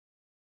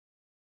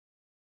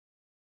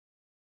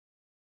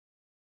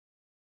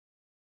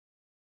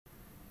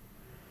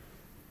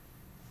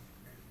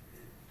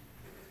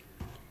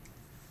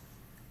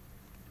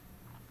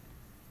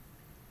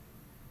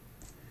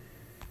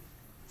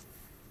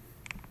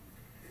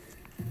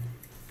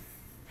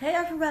Hey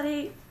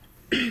everybody!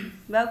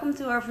 Welcome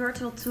to our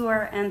virtual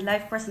tour and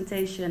live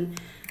presentation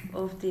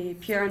of the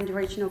Pure and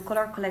Original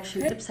color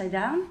collection Upside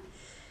Down.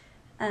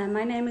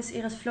 My name is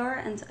Iris Floor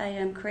and I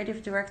am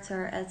Creative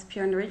Director at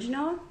Pure and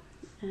Original.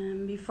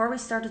 Before we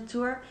start the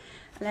tour,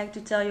 I'd like to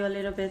tell you a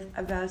little bit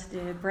about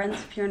the brand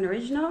Pure and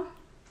Original.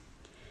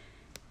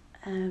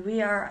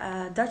 We are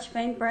a Dutch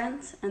paint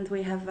brand and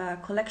we have a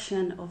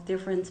collection of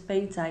different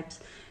paint types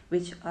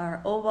which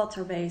are all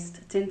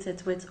water-based,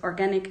 tinted with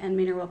organic and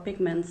mineral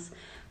pigments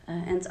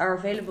and are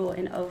available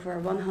in over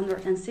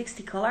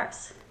 160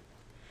 colors.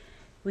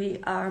 We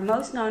are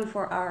most known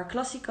for our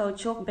Classico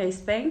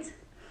chalk-based paint.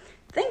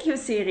 Thank you,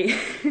 Siri!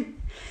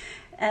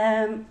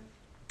 The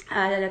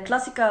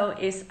Classico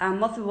is a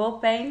moth wall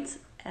paint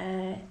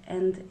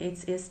and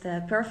it is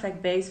the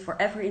perfect base for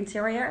every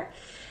interior.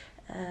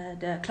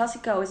 The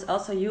Classico is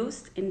also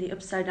used in the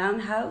Upside Down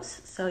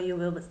house, so you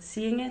will be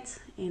seeing it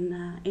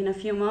in a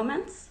few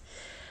moments.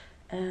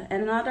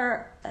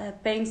 Another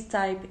paint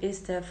type is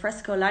the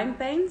Fresco lime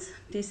paint.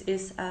 This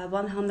is a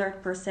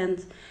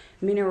 100%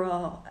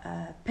 mineral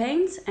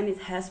paint and it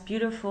has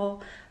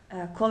beautiful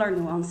color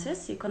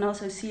nuances. You can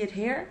also see it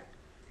here.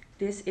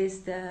 This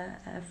is the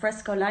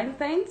Fresco lime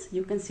paint.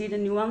 You can see the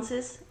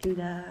nuances in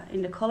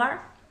the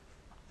color.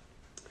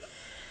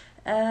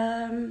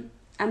 I'm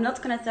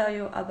not going to tell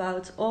you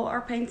about all our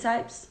paint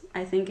types.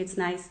 I think it's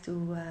nice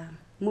to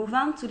move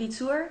on to the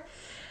tour.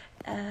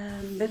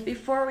 But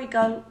before we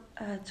go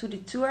to the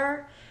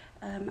tour,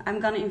 I'm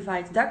going to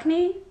invite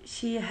Dagny.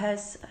 She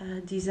has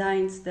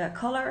designed the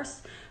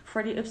colors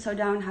for the Upside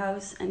Down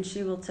house and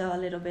she will tell a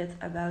little bit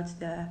about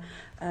the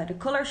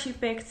colors she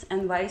picked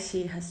and why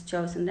she has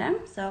chosen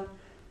them. So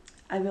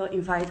I will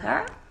invite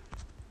her.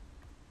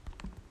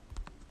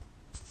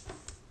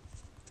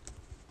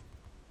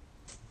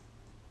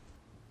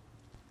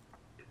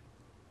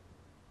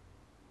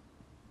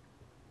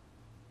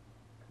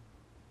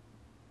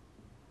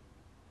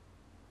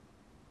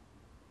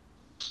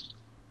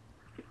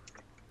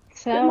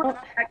 So,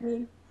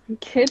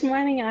 good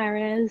morning,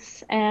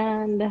 Iris,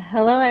 and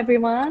hello,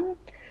 everyone.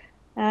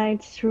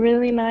 It's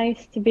really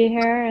nice to be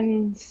here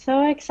and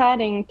so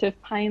exciting to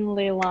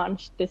finally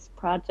launch this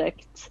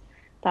project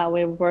that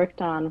we've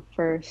worked on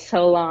for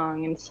so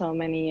long and so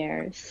many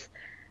years.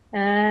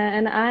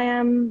 And I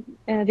am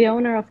the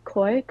owner of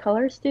Koi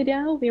Color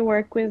Studio. We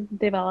work with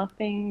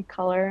developing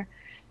color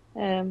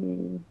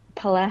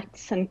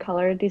palettes and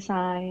color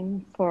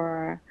design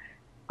for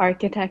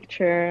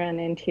architecture and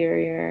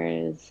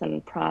interiors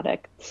and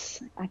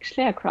products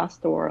actually across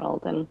the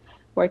world, and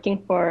working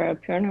for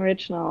Pure and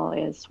Original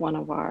is one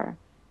of our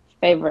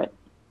favorite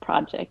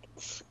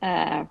projects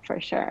for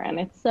sure, and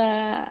it's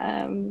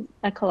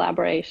a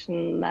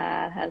collaboration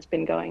that has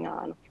been going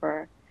on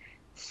for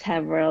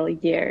several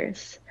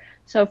years.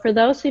 So for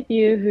those of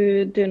you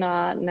who do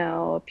not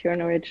know Pure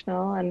and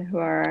Original and who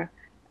are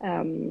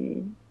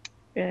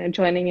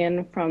joining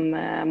in from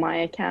my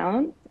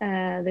account.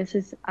 This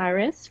is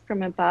Iris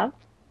from above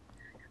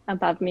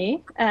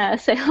me.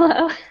 Say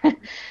hello.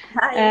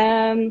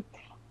 Hi.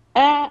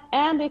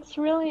 And it's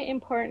really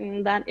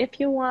important that if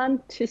you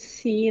want to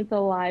see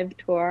the live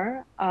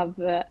tour of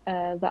the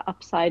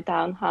Upside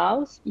Down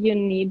house, you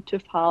need to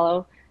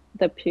follow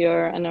the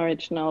Pure and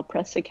Original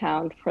press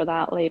account for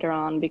that later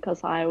on,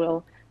 because I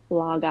will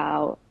log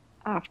out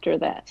after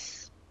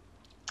this.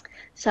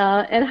 So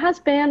it has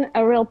been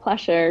a real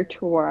pleasure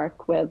to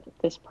work with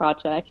this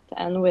project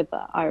and with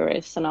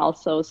Iris and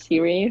also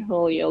Siri,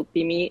 who you'll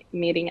be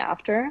meeting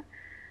after.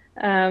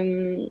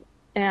 And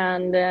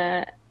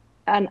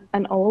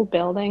an old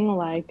building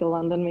like the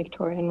London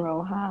Victorian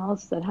Row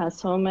House that has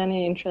so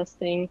many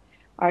interesting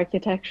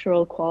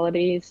architectural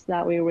qualities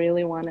that we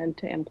really wanted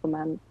to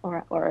implement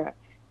or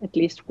at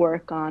least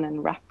work on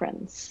and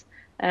reference.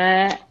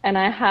 And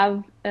I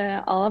have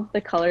all of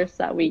the colors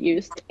that we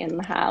used in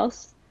the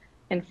house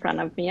in front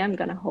of me. I'm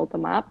going to hold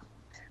them up.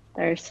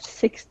 There's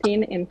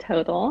 16 in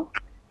total,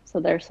 so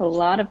there's a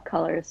lot of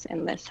colors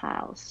in this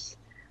house.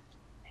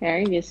 Here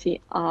you see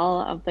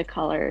all of the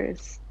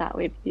colors that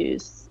we've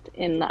used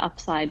in the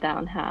Upside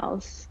Down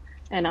house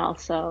and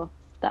also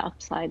the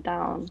Upside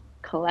Down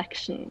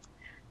collection.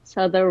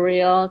 So the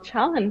real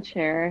challenge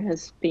here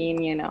has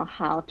been,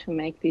 how to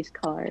make these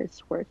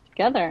colors work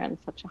together in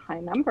such a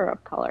high number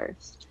of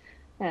colors.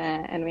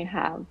 And we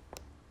have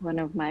one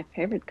of my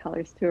favorite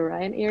colors too,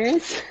 right,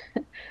 Iris?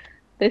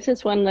 This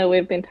is one that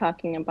we've been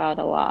talking about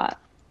a lot.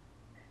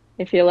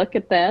 If you look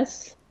at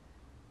this,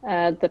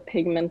 the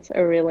pigments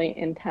are really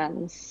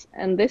intense.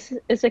 And this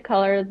is a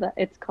color that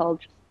it's called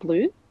just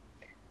blue.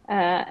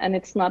 And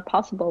it's not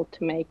possible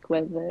to make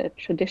with the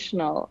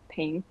traditional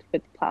paint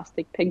with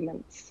plastic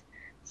pigments.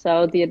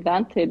 So the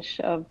advantage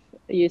of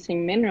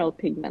using mineral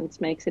pigments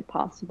makes it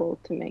possible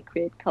to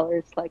create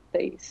colors like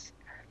these.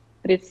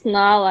 But it's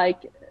not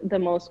like the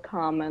most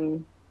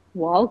common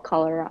wall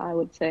color, I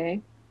would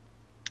say,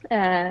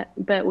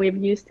 but we've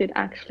used it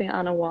actually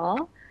on a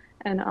wall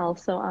and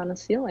also on a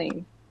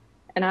ceiling,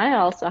 and I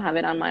also have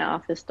it on my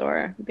office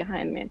door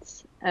behind me.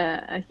 It's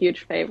a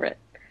huge favorite.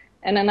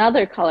 And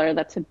another color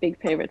that's a big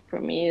favorite for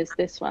me is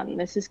this one.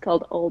 This is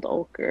called Old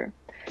Ochre.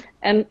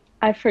 And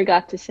I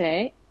forgot to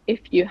say, if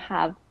you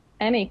have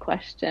any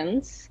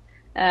questions,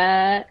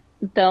 uh,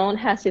 don't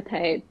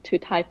hesitate to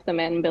type them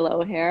in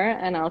below here,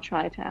 and I'll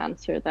try to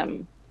answer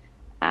them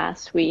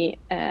as we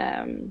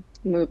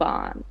move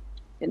on.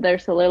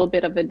 There's a little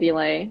bit of a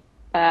delay,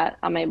 but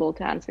I'm able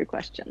to answer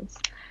questions.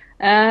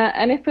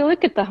 And if we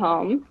look at the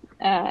home,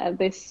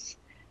 this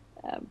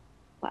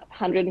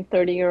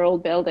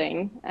 130-year-old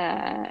building,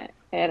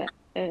 and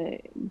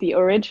the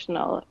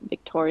original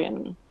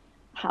Victorian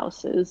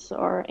houses,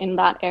 or in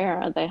that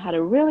era, they had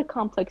a really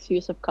complex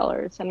use of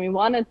colors, and we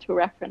wanted to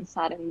reference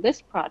that in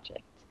this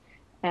project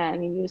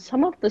and use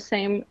some of the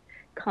same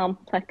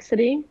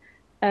complexity,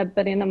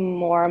 but in a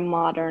more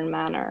modern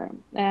manner.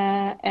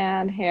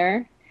 And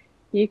here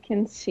you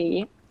can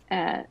see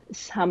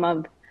some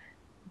of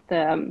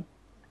the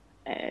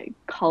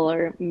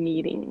color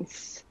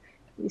meetings.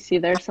 You see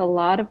there's a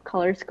lot of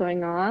colors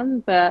going on,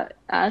 but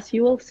as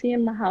you will see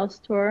in the house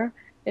tour,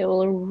 it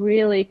will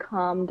really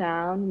calm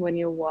down when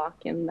you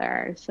walk in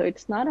there. So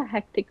it's not a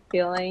hectic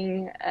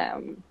feeling,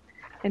 and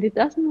it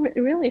doesn't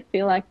really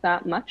feel like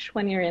that much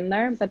when you're in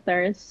there, but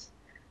there's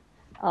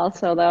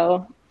also,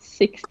 though,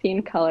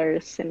 16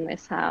 colors in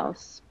this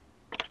house.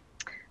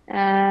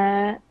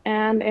 And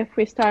if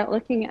we start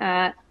looking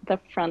at the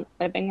front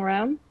living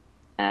room,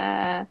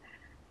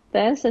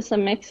 this is a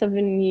mix of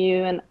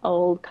new and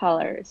old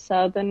colors.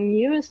 So the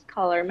newest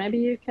color, maybe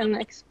you can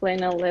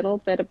explain a little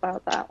bit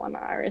about that one,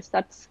 Iris.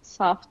 That's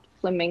Soft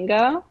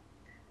Flamingo.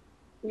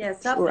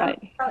 Yes, Soft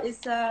Right.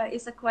 Flamingo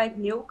is a quite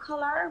new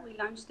color. We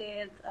launched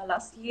it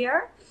last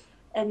year,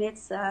 and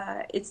it's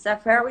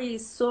a very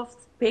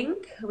soft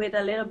pink with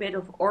a little bit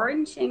of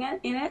orange in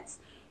it.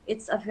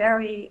 It's a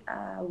very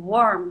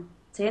warm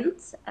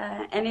tint,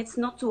 and it's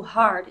not too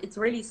hard. It's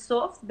really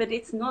soft, but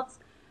it's not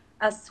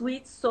a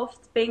sweet,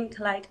 soft pink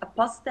like a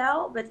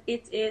pastel, but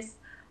it is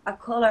a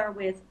color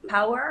with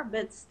power,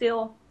 but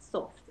still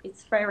soft.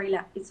 It's very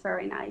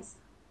nice.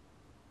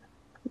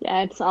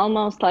 Yeah, it's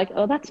almost like,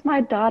 oh, that's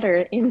my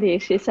daughter, Indy.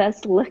 She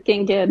says,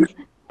 looking good.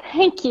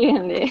 Thank you,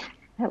 Indy.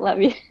 I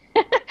love you.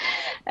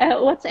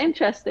 What's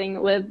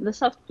interesting with the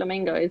Soft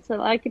Flamingo is that,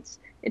 like,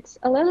 it's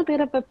a little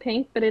bit of a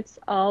pink, but it's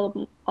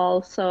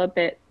also a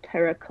bit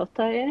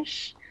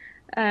terracotta-ish.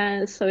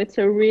 So it's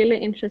a really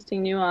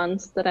interesting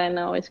nuance that I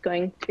know is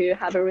going to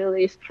have a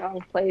really strong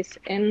place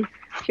in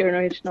Pure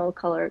Original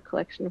Color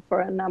Collection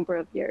for a number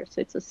of years. So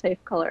it's a safe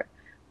color.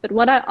 But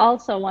what I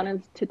also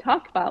wanted to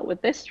talk about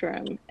with this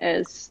room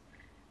is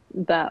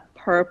the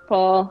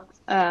purple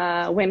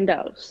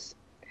windows,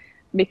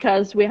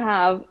 because we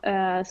have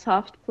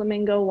soft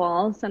flamingo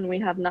walls and we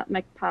have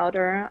nutmeg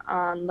powder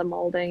on the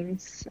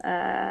moldings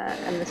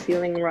and the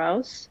ceiling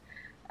rows,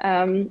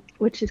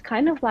 which is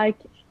kind of like,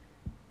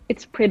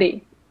 it's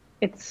pretty.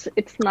 It's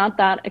not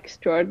that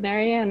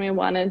extraordinary, and we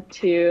wanted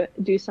to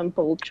do some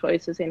bold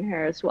choices in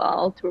here as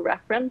well to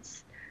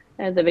reference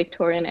the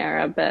Victorian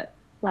era, but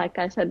like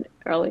I said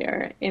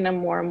earlier, in a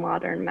more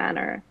modern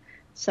manner.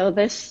 So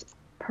this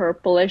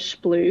purplish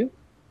blue,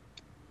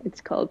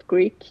 it's called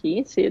Greek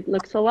Key. So it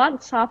looks a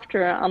lot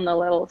softer on the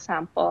little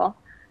sample,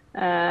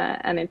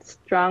 and it's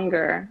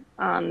stronger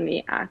on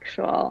the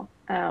actual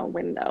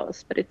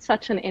windows. But it's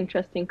such an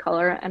interesting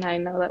color, and I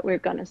know that we're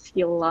going to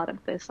see a lot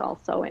of this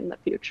also in the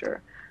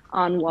future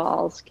on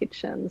walls,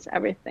 kitchens,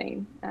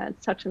 everything.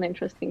 It's such an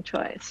interesting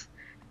choice.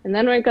 And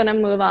then we're going to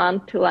move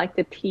on to like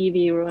the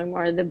TV room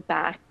or the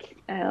back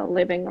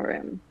living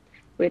room,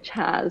 which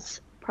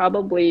has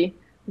probably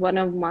one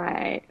of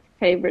my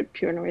favorite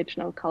Pure and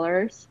Original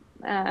colors.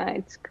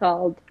 It's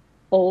called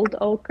Old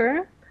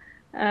Ochre.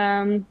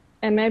 And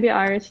maybe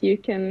Iris, you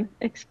can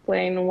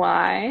explain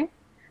why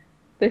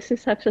this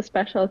is such a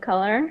special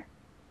color.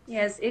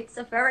 Yes, it's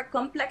a very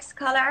complex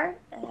color.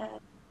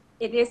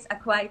 It is a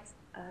quite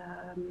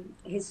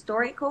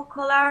historical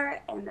color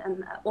and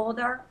an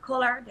older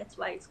color. That's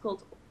why it's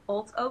called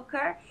Old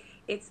Ochre.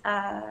 It's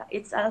a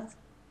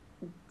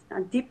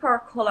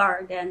deeper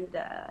color than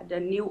the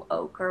new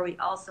ochre we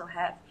also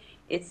have.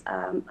 It's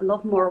a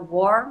lot more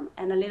warm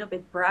and a little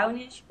bit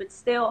brownish, but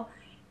still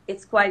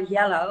it's quite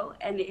yellow,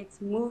 and it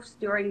moves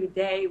during the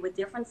day with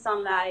different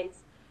sunlight.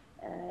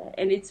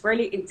 And it's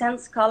really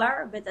intense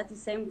color, but at the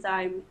same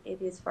time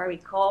it is very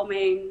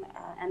calming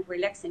and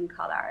relaxing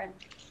color.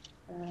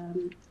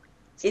 And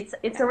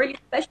it's a really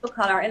special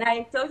color, and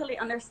I totally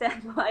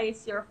understand why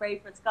it's your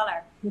favorite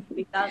color,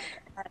 because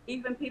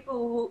even people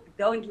who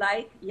don't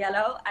like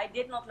yellow, I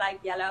did not like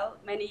yellow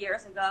many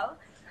years ago,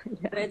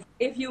 yeah. But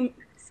if you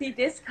see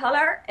this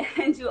color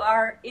and you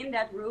are in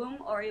that room,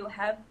 or you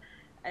have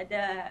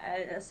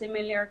a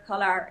similar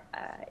color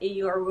in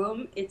your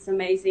room, it's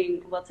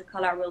amazing what the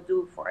color will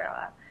do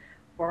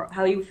for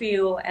how you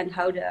feel and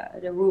how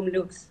the room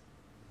looks.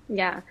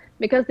 Yeah,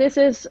 because this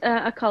is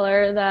a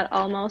color that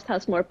almost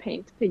has more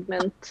paint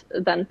pigment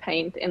than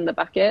paint in the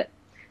bucket,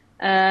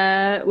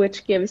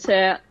 which gives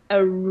it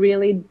a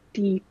really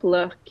deep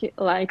look,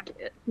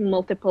 like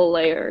multiple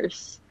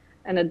layers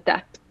and a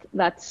depth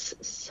that's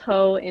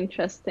so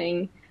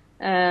interesting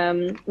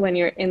when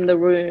you're in the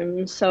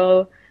room.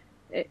 So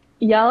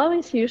yellow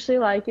is usually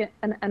like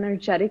an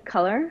energetic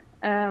color,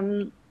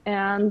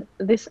 and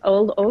this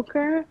old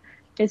ochre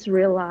is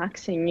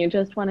relaxing. You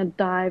just want to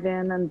dive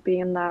in and be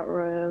in that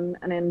room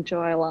and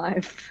enjoy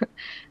life.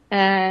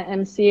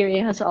 And Siri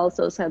has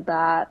also said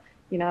that,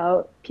 you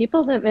know,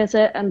 people that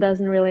visit and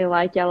doesn't really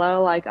like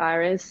yellow, like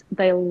Iris,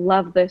 they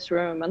love this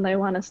room and they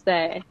want to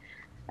stay.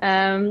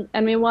 And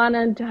we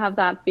wanted to have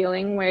that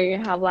feeling where you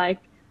have like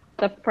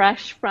the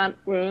fresh front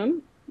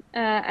room,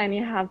 and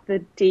you have the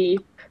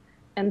deep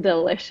and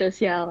delicious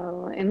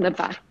yellow in the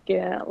back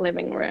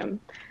living room.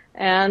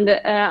 And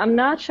I'm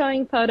not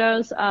showing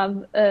photos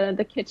of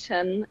the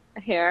kitchen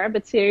here,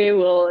 but Siri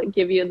will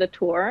give you the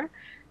tour.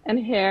 And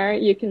here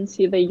you can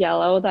see the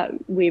yellow that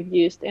we've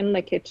used in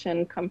the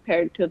kitchen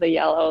compared to the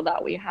yellow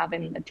that we have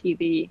in the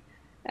TV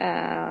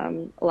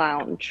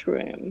lounge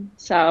room.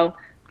 So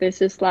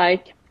this is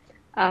like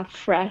a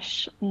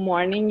fresh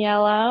morning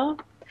yellow,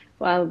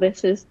 while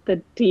this is the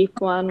deep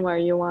one where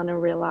you want to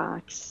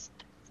relax.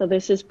 So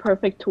this is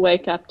perfect to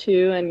wake up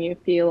to and you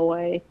feel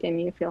awake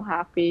and you feel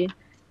happy.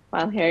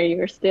 While here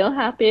you're still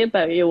happy,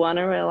 but you want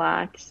to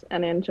relax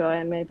and enjoy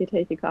and maybe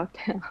take a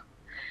cocktail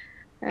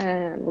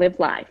and live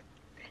life.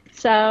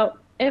 So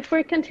if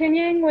we're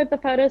continuing with the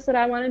photos that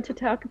I wanted to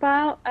talk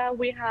about,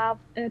 we have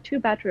 2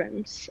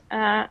 bedrooms.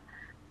 I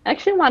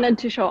actually wanted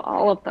to show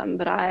all of them,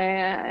 but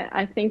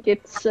I think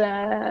it's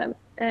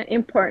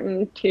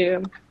important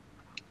to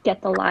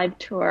get the live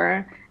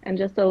tour and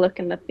just a look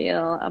and the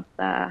feel of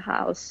the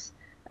house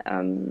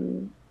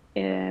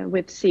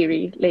with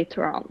Siri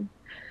later on.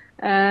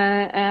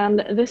 And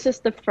this is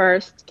the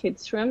first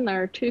kids room.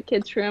 There are 2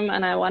 kids room,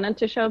 and I wanted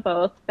to show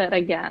both, but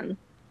again,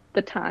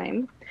 the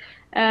time.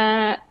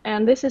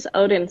 And this is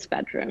Odin's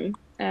bedroom,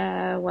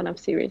 one of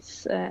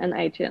Siri's and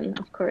Adrian,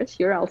 of course.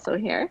 You're also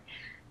here.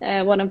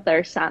 One of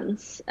their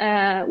sons.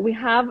 We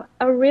have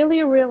a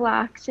really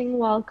relaxing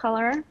wall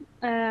color,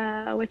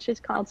 which is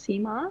called sea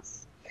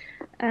moss.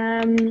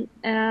 And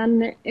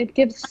it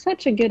gives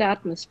such a good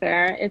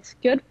atmosphere. It's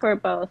good for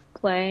both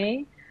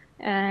play,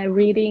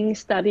 reading,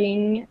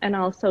 studying, and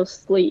also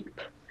sleep.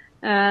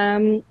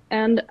 And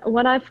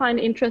what I find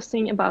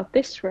interesting about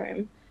this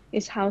room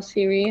is how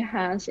Siri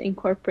has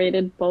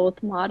incorporated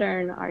both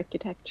modern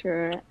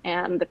architecture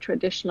and the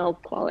traditional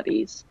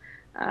qualities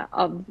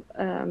of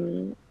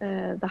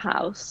the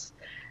house.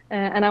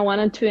 And I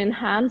wanted to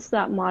enhance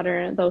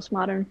those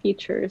modern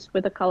features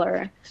with a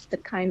color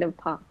that kind of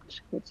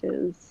popped, which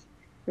is,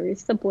 here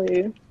is the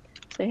blue.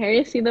 So here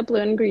you see the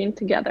blue and green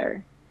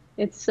together.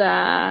 It's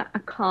a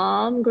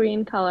calm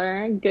green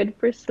color, good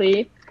for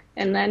sleep.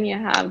 And then you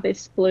have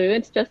this blue.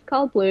 It's just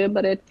called blue,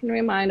 but it can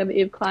remind of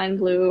Yves Klein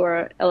blue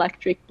or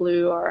electric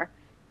blue, or,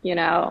 you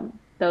know,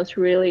 those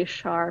really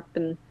sharp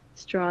and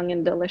strong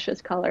and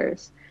delicious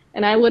colors.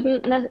 And I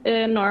wouldn't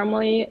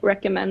normally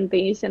recommend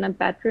these in a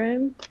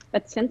bedroom,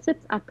 but since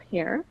it's up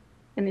here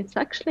and it's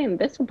actually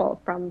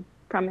invisible from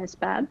his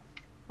bed,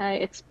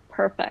 it's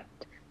perfect.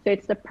 So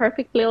it's the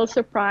perfect little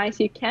surprise.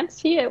 You can't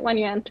see it when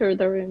you enter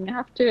the room. You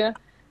have to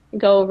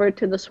go over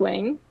to the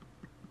swing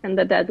and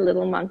the dead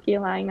little monkey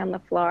lying on the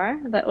floor.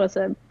 That was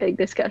a big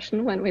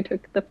discussion when we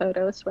took the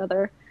photos,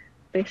 whether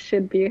they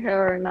should be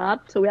here or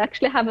not. So we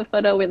actually have a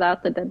photo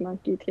without the dead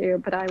monkey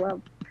too, but I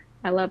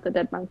love the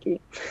dead monkey.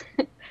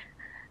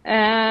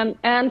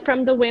 And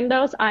from the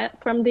windows,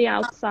 from the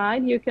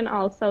outside, you can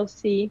also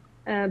see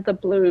the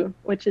blue,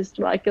 which is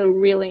like a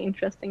really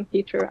interesting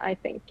feature, I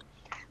think.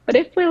 But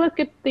if we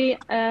look at the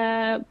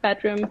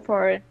bedroom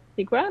for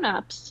the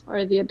grown-ups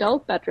or the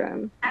adult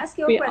bedroom, ask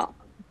you a question.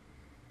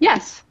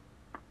 Yes.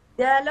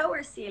 The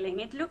lower ceiling,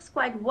 it looks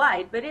quite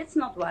white, but it's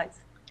not white.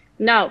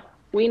 No,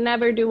 we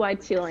never do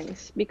white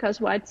ceilings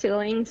because white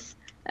ceilings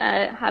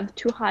have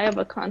too high of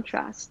a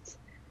contrast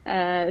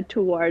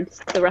towards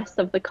the rest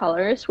of the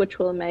colors, which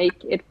will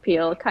make it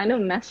feel kind of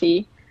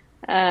messy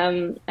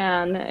and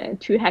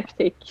too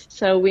hectic.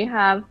 So we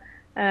have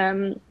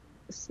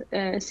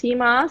sea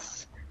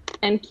moss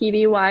and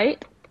kiwi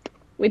white,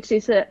 which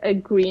is a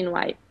green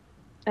white.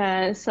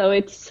 So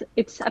it's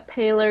a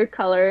paler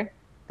color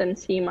than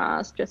sea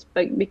moss, just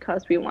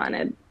because we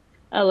wanted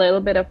a little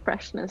bit of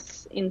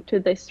freshness into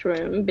this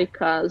room,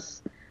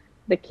 because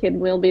the kid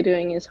will be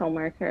doing his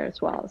homework here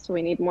as well, so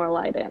we need more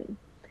light in.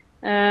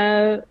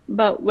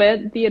 But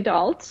with the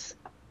adults,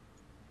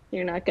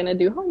 you're not going to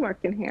do homework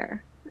in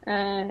here,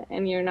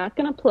 and you're not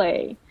going to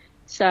play.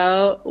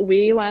 So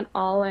we went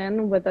all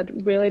in with a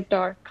really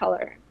dark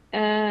color.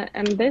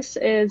 And this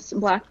is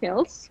Black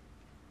Hills.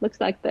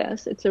 Looks like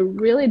this. It's a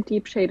really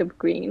deep shade of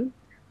green.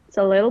 It's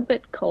a little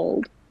bit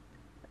cold.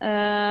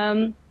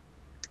 Oh,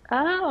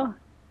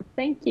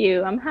 thank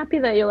you. I'm happy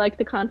that you like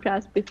the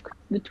contrast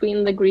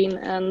between the green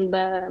and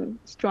the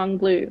strong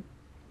blue.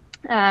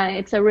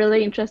 It's a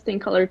really interesting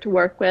color to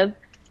work with,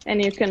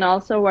 and you can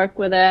also work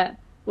with it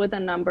with a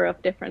number of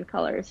different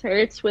colors. Here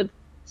it's with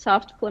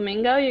soft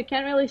flamingo. You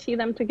can't really see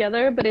them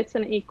together, but it's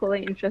an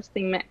equally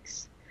interesting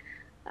mix.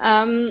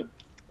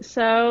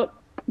 So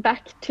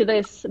back to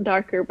this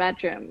darker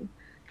bedroom.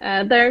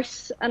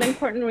 There's an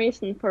important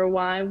reason for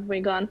why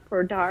we gone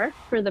for dark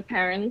for the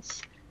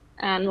parents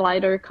and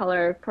lighter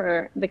color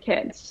for the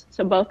kids.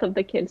 So both of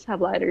the kids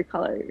have lighter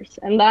colors,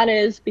 and that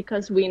is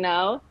because we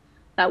know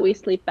that we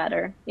sleep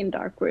better in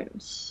dark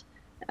rooms.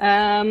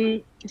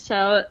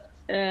 So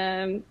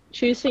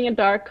choosing a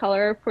dark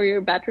color for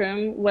your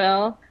bedroom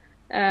will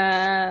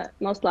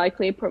most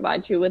likely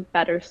provide you with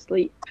better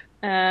sleep.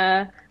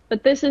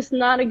 But this is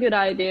not a good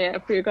idea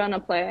if you're gonna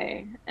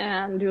play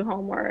and do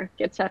homework,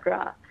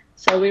 etc.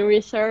 So we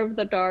reserve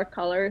the dark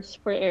colors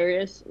for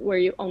areas where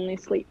you only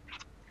sleep.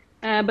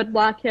 But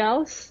black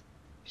hills,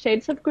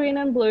 shades of green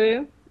and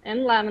blue,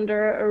 and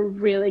lavender are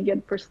really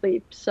good for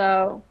sleep.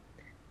 So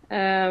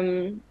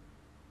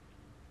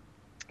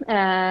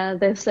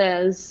this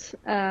is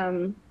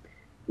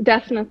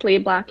definitely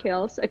black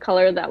hills, a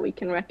color that we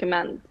can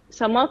recommend.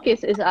 So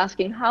Mokis is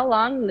asking, how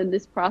long did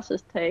this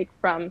process take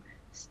from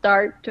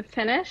start to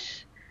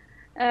finish?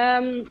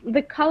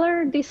 The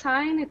color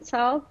design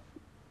itself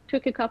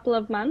took a couple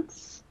of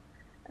months,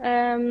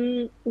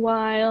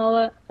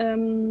 while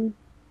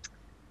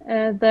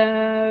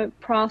the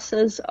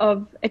process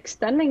of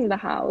extending the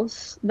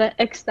house,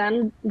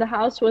 the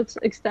house was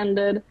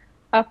extended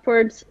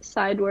upwards,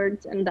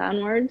 sidewards, and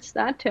downwards.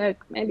 That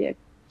took maybe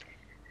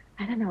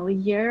I don't know, a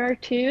year or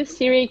two.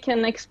 Siri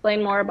can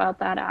explain more about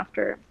that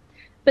after.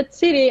 But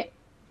Siri,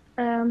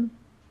 how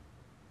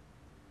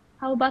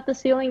about the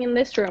ceiling in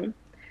this room?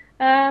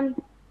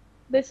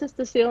 This is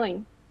the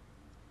ceiling.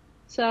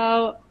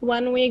 So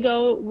when we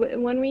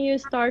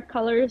use dark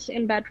colors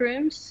in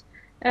bedrooms,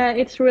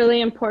 it's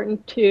really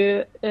important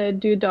to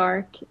do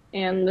dark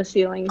in the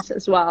ceilings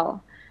as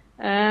well.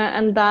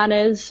 And that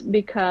is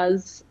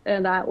because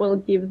that will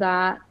give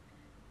that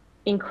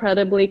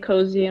incredibly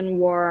cozy and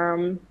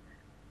warm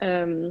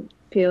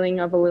feeling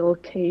of a little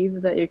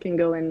cave that you can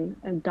go in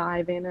and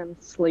dive in and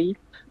sleep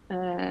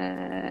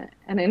and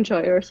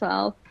enjoy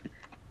yourself.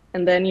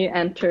 And then you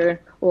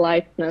enter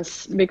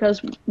lightness, because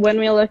when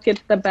we look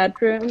at the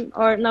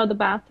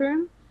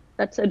bathroom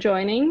that's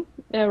adjoining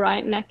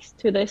right next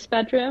to this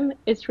bedroom,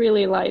 it's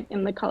really light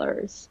in the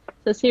colors.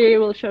 So Siri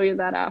will show you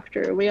that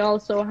after. We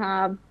also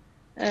have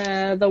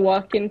the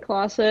walk-in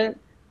closet,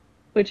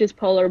 which is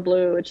polar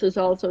blue, which is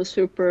also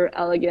super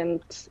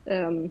elegant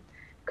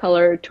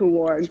color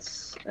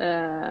towards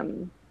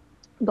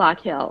black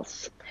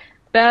hills.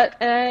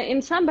 But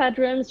in some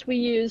bedrooms, we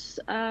use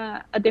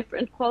a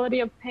different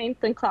quality of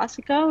paint than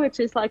Classico, which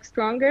is like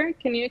stronger.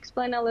 Can you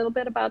explain a little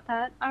bit about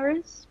that,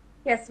 Iris?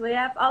 Yes, we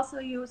have also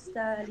used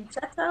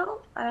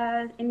Licetto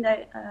in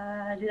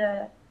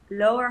the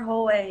lower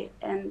hallway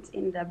and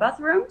in the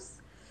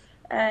bathrooms.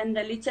 And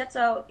the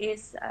Licetto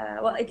is,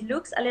 well, it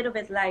looks a little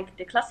bit like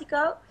the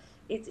Classico.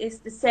 It is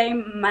the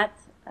same matte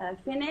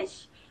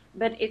finish,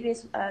 but it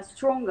is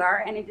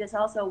stronger, and it is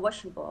also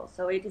washable.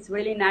 So it is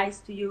really nice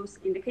to use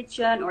in the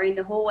kitchen or in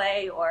the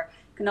hallway, or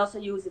you can also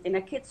use it in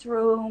a kid's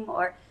room,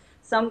 or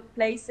some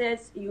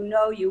places you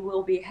know you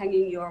will be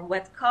hanging your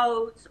wet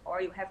coats,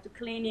 or you have to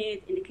clean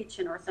it in the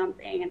kitchen or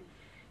something. And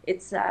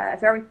it's a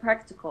very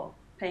practical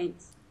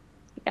paint.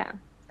 Yeah,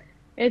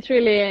 it's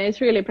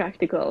really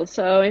practical.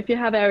 So if you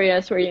have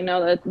areas where you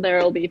know that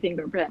there will be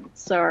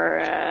fingerprints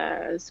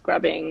or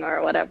scrubbing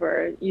or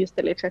whatever, use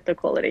the Licetto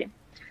quality.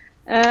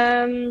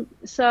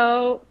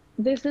 So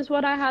this is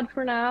what I had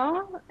for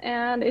now,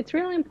 and it's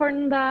really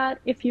important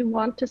that if you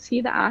want to see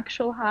the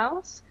actual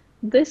house,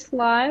 this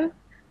live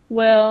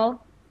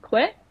will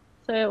quit,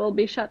 so it will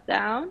be shut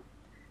down,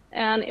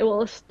 and it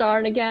will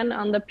start again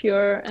on the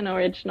pure and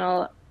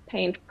original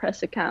Paint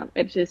Press account,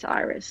 which is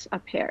Iris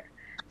up here.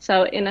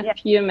 So in a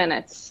few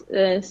minutes,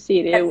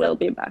 Siri will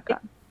be back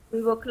on.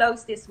 We will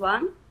close this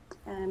one,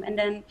 and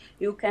then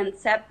you can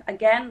tap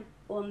again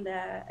on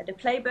the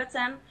play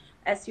button,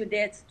 as you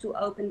did to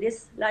open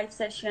this live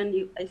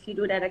session. If you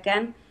do that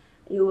again,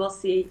 you will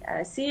see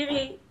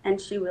Siri,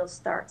 and she will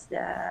start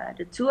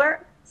the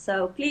tour.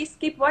 So please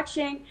keep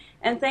watching,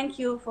 and thank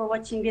you for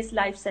watching this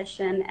live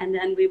session, and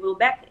then we will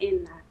back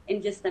in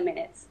just a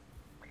minute.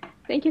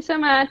 Thank you so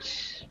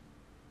much.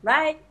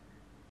 Bye.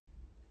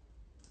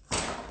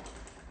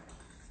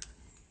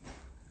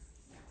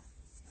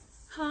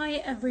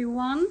 Hi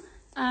everyone.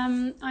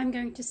 I'm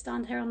going to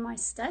stand here on my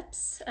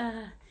steps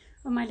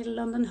of my little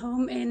London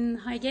home in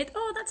Highgate.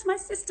 Oh, that's my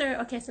sister.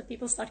 Okay, so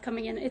people start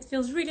coming in. It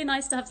feels really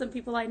nice to have some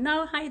people I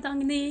know. Hi,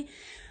 Dagny.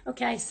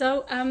 Okay,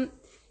 so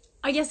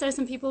I guess there are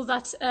some people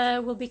that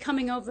will be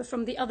coming over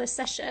from the other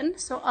session.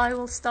 So I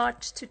will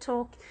start to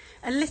talk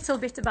a little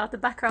bit about the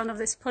background of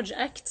this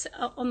project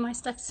on my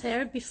steps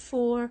here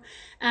before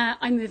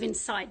I move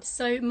inside.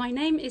 So my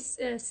name is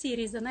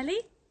Siri Zanelli.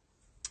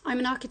 I'm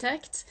an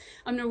architect.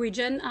 I'm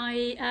Norwegian.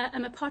 I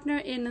am a partner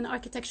in an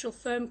architectural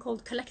firm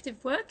called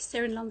Collective Works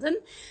here in London.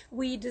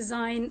 We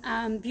design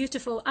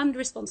beautiful and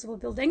responsible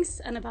buildings,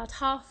 and about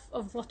half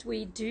of what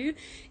we do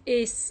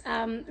is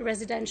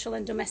residential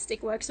and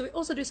domestic work. So we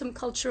also do some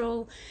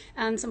cultural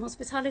and some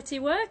hospitality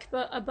work,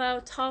 but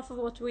about half of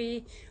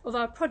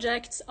our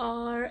projects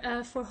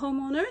are for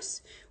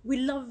homeowners. We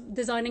love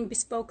designing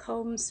bespoke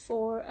homes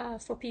for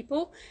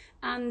people,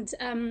 and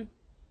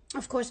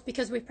of course,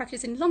 because we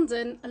practice in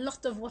London, a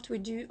lot of what we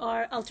do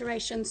are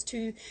alterations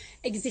to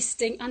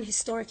existing and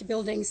historic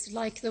buildings,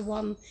 like the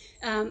one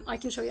I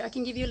can show you. I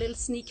can give you a little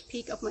sneak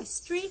peek of my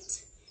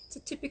street. It's a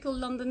typical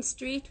London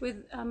street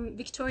with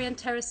Victorian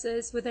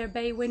terraces with their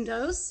bay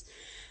windows.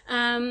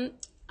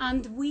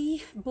 And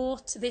we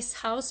bought this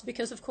house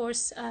because, of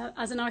course,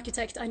 as an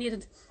architect, I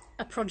needed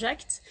a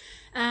project.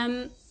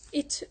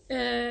 It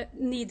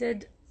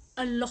needed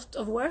a lot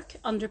of work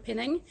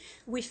underpinning.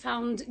 We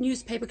found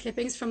newspaper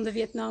clippings from the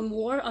Vietnam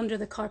War under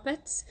the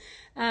carpets.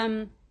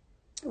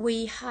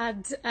 We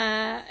had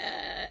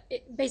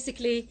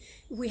basically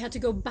we had to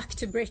go back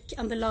to brick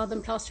and the lath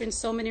and plaster in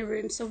so many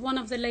rooms. So one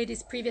of the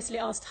ladies previously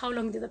asked, how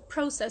long did the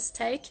process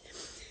take?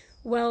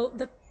 Well,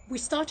 we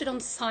started on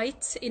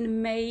site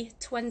in May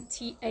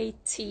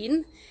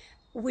 2018.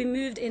 We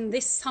moved in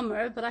this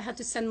summer, but I had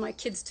to send my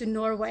kids to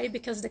Norway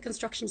because the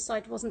construction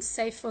site wasn't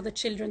safe for the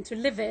children to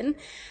live in.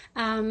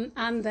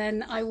 And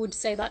then I would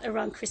say that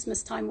around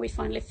Christmas time we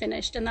finally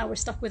finished, and now we're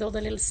stuck with all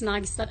the little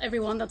snags that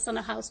everyone that's done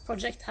a house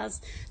project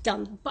has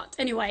done. But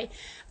anyway,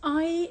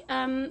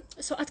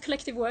 so at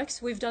Collective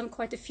Works we've done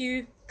quite a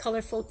few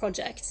colorful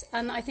projects,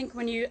 and I think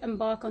when you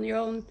embark on your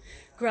own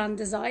grand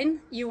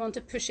design, you want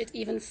to push it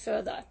even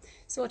further.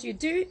 So what you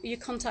do, you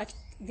contact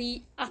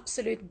the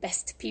absolute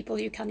best people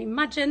you can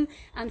imagine,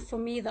 and for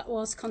me that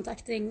was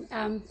contacting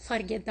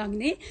Farge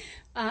Dagny,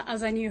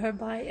 as I knew her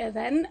by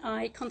then.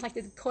 I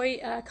contacted Koi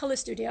Color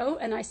Studio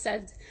and I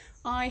said,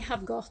 I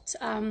have got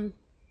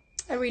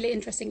a really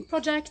interesting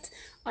project.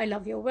 I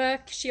love your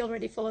work. She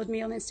already followed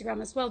me on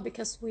Instagram as well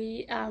because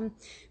we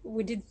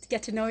did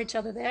get to know each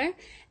other there.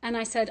 And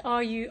I said,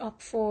 are you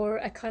up for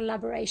a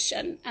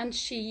collaboration? And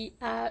she,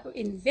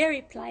 in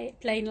very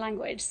plain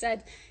language,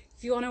 said,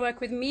 if you want to work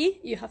with me,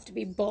 you have to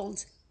be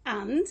bold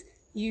and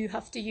you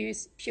have to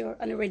use pure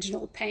and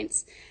original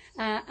paints.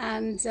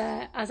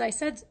 As I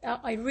said,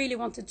 I really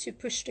wanted to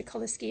push the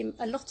color scheme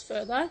a lot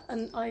further,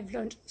 and I've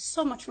learned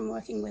so much from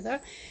working with her.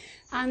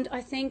 And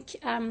I think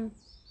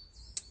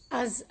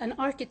as an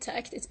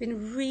architect, it's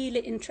been really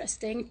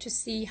interesting to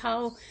see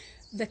how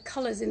the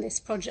colors in this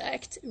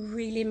project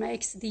really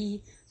makes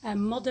the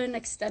modern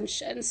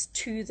extensions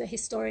to the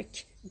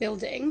historic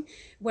building,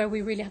 where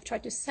we really have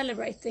tried to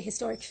celebrate the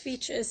historic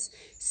features,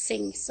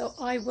 sing. So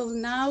I will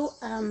now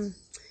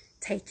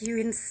take you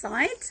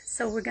inside.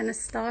 So we're going to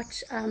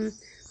start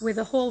with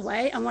a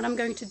hallway, and what I'm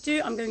going to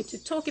do, I'm going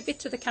to talk a bit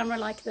to the camera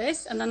like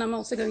this, and then I'm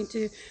also going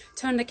to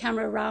turn the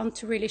camera around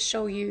to really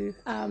show you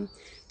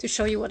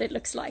what it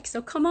looks like.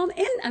 So come on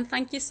in, and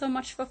thank you so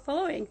much for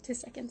following. 2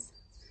 seconds.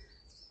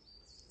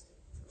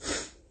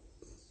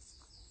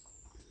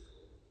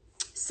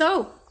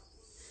 So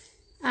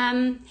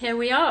here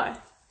we are.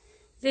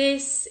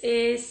 This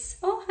is,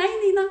 oh, hi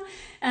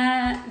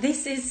Nina.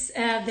 This is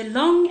the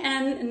long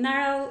and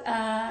narrow,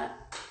 oh,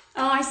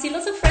 I see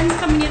lots of friends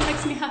coming in,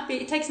 makes me happy.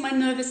 It takes my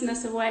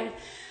nervousness away.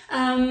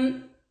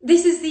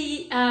 This is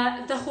the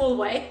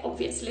hallway,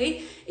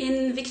 obviously.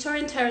 In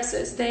Victorian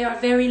terraces, they are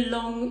very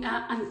long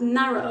and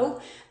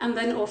narrow, and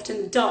then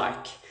often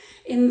dark.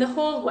 In the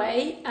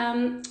hallway,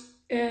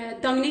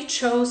 Dagny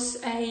chose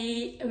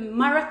a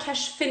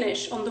Marrakesh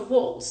finish on the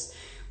walls,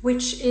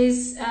 which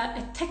is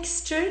a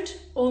textured,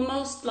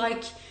 almost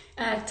like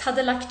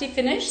Tadalakti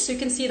finish. So you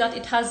can see that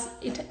it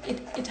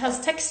has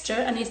texture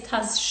and it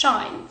has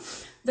shine.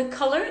 The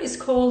color is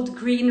called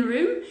Green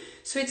Room,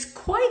 so it's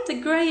quite a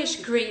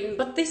greyish green,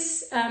 but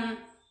this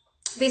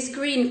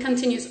green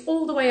continues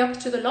all the way up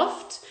to the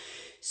loft.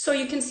 So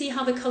you can see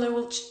how the color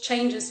will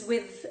changes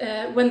with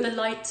when the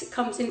light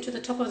comes into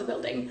the top of the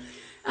building.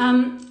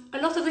 A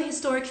lot of the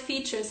historic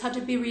features had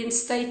to be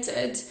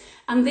reinstated,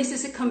 and this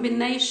is a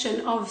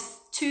combination of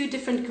 2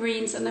 different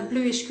greens and a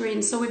bluish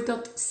green. So we've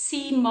got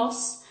sea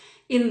moss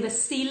in the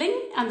ceiling,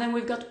 and then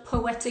we've got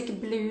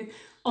poetic blue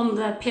on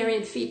the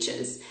period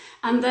features.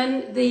 And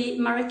then the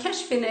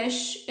Marrakesh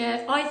finish,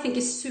 I think,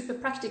 is super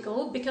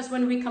practical, because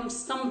when we come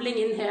stumbling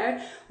in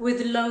here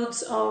with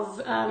loads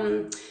of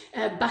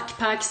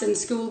backpacks and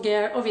school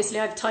gear, obviously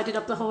I've tidied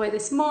up the hallway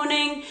this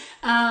morning,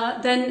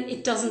 then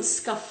it doesn't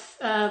scuff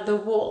the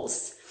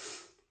walls.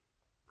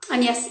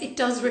 And yes, it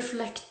does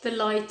reflect the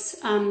light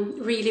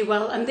really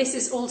well. And this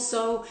is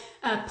also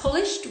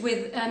polished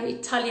with an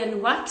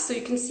Italian wax, so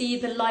you can see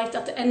the light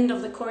at the end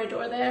of the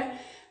corridor there,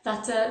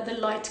 that the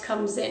light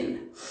comes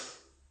in.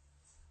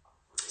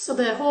 So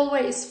the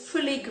hallway is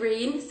fully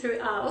green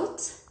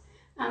throughout,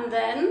 and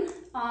then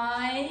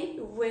I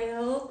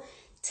will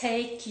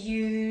take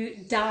you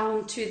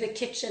down to the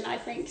kitchen, I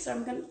think. So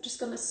I'm just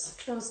gonna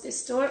close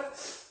this door.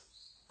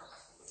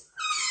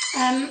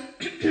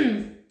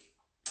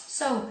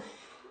 So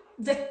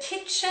the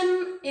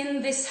kitchen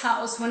in this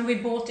house, when we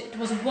bought it,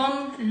 was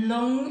one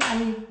long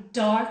and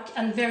dark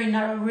and very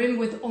narrow room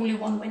with only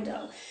one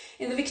window.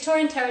 In the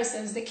Victorian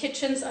terraces, the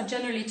kitchens are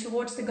generally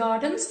towards the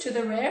gardens, to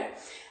the rear,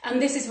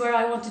 and this is where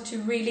I wanted to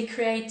really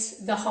create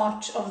the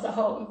heart of the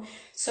home.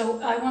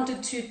 So I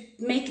wanted to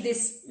make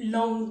this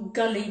long,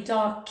 gully,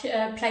 dark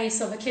place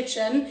of a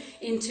kitchen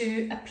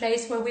into a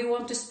place where we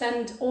want to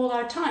spend all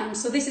our time.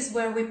 So this is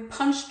where we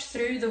punched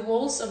through the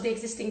walls of the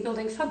existing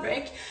building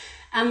fabric,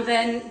 and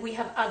then we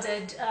have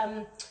added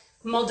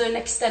modern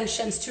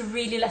extensions to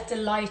really let the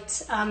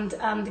light and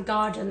the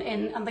garden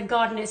in, and the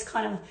garden is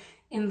kind of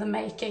in the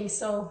making.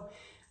 So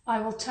I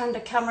will turn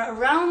the camera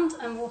around.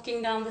 I'm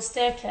walking down the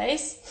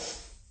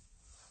staircase,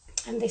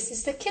 and this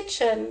is the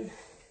kitchen.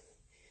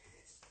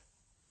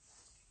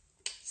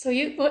 So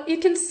what you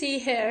can see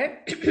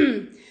here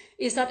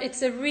is that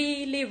it's a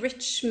really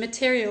rich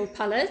material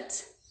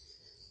palette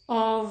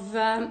of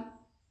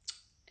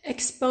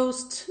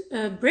exposed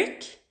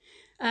brick,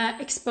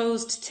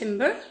 exposed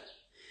timber.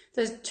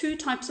 There's 2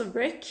 types of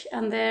brick,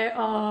 and there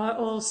are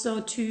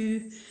also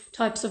 2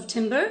 types of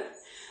timber.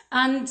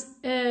 And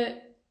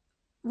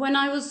when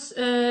I was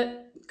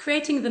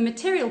creating the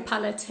material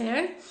palette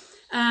here,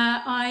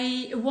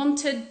 I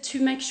wanted to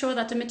make sure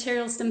that the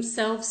materials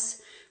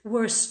themselves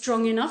were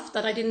strong enough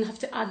that I didn't have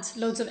to add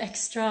loads of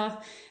extra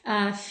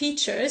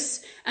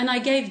features. And I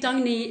gave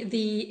Dagny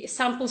the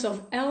samples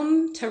of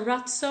elm,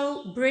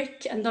 terrazzo,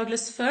 brick and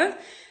Douglas fir.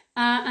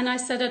 And I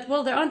said that,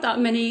 well, there aren't that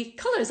many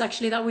colors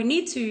actually that we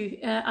need to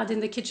add in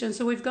the kitchen.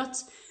 So we've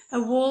got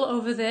a wall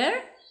over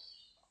there.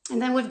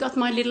 And then we've got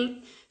my little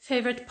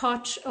favorite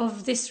part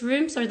of this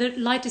room. Sorry, the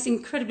light is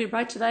incredibly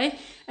bright today.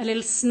 A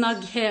little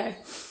snug here.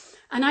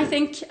 And I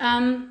think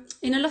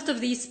in a lot of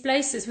these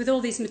places with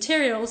all these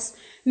materials,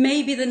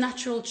 maybe the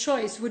natural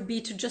choice would be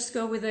to just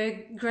go with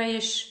a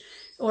grayish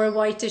or a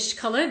whitish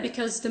color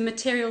because the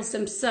materials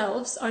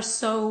themselves are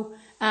so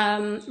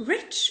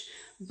rich.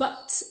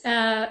 But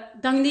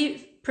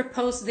Dagny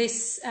proposed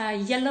this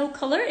yellow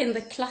color in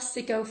the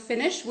Classico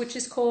finish, which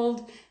is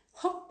called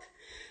Hop.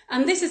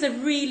 And this is a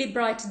really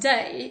bright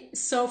day,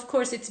 so of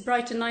course it's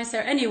bright and nice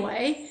there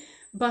anyway.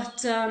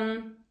 But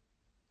on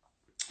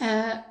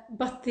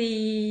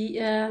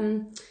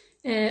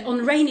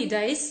rainy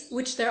days,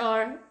 which there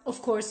are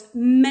of course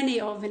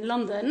many of in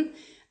London,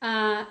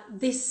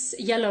 this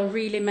yellow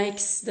really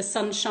makes the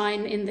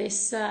sunshine in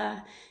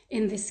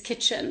this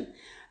kitchen.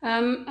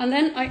 And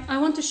then I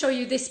want to show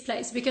you this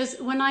place because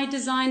when I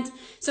designed,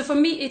 so for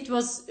me it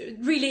was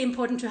really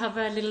important to have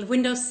a little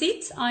window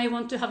seat. I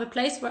want to have a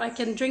place where I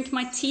can drink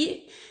my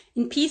tea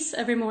in peace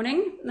every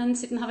morning and then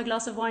sit and have a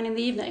glass of wine in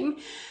the evening.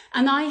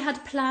 And I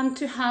had planned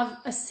to have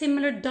a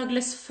similar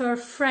Douglas fir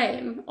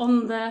frame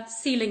on the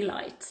ceiling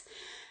light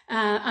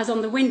as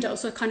on the window,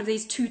 so kind of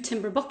these 2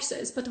 timber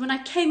boxes. But when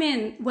I came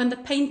in, when the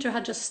painter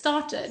had just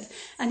started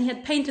and he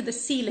had painted the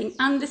ceiling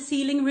and the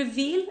ceiling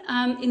reveal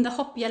in the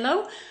Hop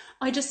yellow,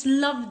 I just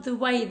loved the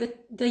way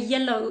that the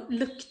yellow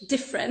looked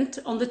different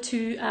on the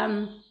two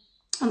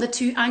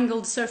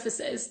angled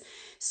surfaces.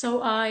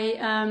 So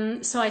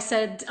I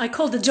said, I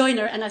called the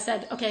joiner and I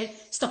said, okay,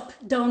 stop,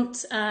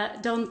 don't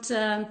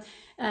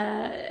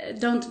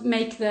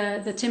make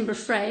the timber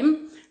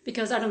frame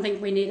because I don't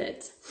think we need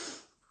it.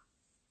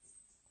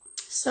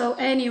 So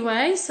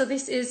anyway, so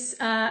this is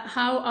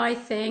how I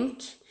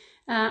think.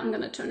 I'm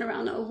going to turn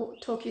around and I'll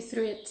talk you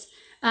through it.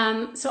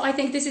 So I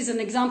think this is an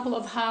example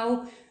of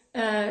how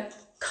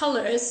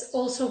colors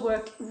also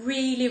work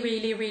really,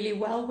 really, really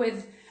well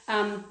with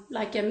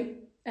like a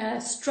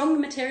strong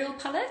material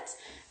palette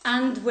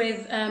and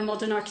with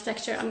modern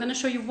architecture. I'm going to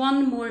show you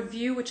one more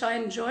view which I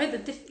enjoy.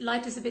 The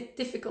light is a bit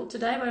difficult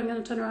today, but I'm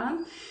going to turn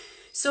around.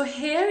 So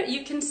here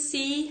you can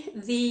see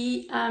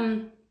the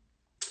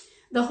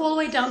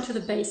hallway down to the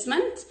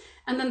basement,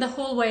 and then the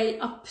hallway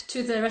up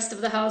to the rest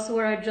of the house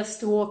where I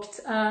just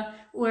walked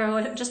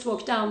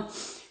down.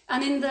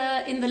 And in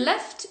the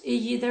left,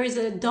 there is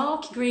a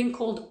dark green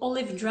called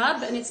Olive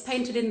Drab, and it's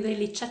painted in the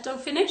Lichetto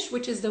finish,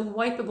 which is the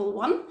wipeable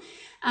one.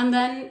 And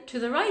then to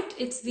the right,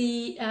 it's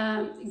the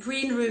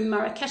Green Room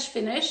Marrakesh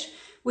finish,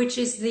 which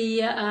is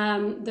the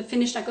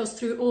finish that goes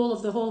through all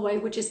of the hallway,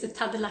 which is the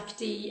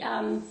Tadalacti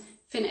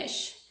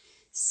finish.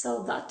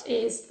 So that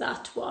is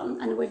that one.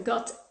 And we've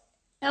got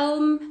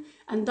elm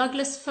and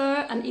Douglas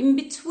fir, and in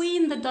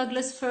between the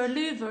Douglas fir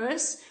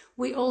louvers,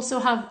 we also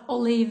have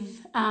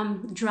olive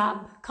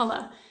drab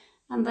color.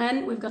 And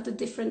then we've got a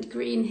different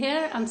green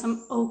here and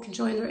some oak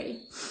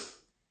joinery.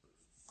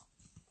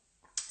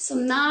 So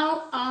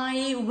now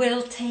I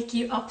will take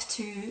you up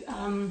to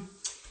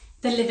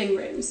the living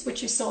rooms,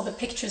 which you saw the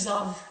pictures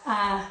of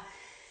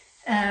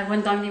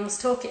when Dagny was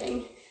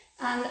talking.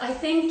 And I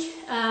think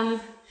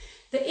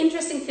the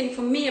interesting thing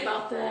for me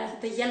about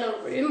the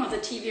yellow room, or the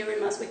TV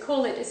room as we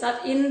call it, is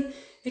that in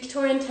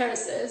Victorian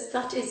terraces,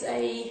 that is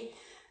a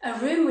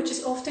room which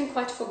is often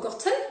quite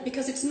forgotten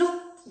because it's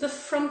not the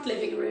front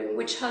living room,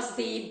 which has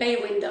the bay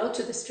window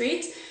to the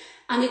street,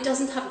 and it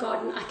doesn't have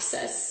garden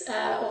access.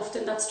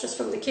 Often that's just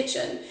from the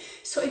kitchen.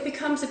 So it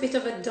becomes a bit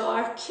of a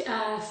dark,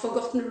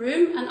 forgotten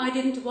room, and I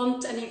didn't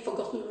want any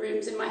forgotten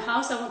rooms in my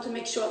house. I want to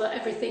make sure that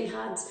everything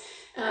had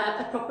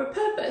a proper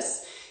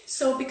purpose.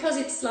 So because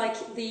it's like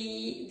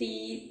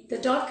the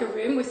darker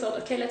room, we thought,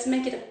 okay, let's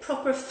make it a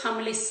proper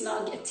family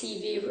snug, a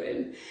TV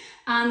room.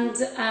 And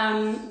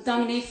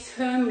Dagny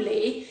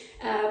firmly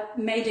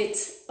made it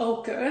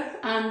ochre,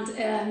 and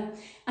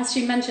as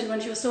she mentioned when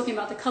she was talking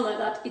about the color,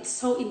 that it's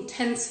so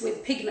intense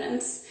with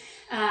pigments,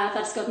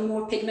 that's got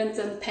more pigment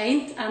than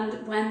paint.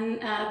 And when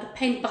the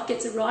paint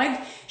buckets arrived,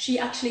 she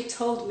actually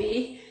told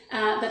me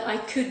that I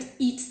could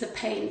eat the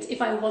paint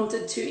if I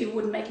wanted to. It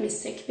wouldn't make me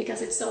sick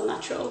because it's so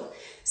natural.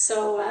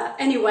 So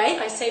anyway,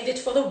 I saved it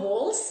for the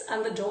walls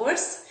and the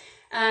doors,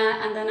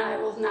 and then I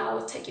will now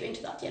take you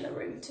into that yellow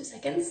room. 2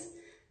 seconds.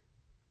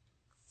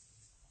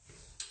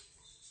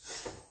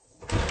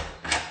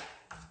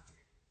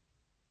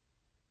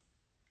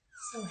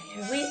 So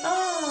here we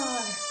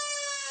are.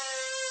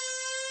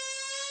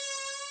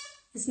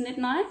 Isn't it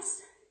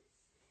nice?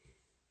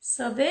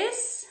 So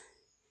this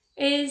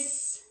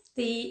is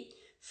the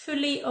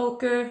fully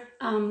ochre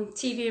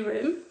TV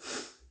room.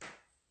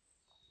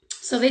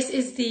 So this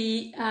is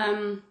the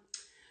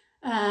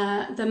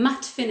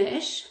matte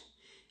finish,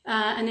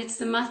 and it's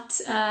the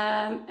matte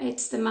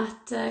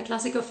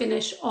Classico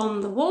finish on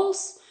the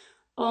walls,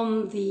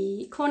 on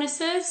the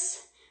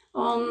cornices,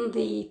 on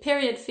the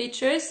period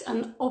features,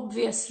 and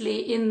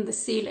obviously in the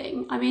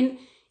ceiling. I mean,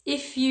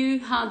 if you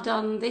had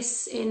done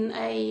this in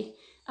a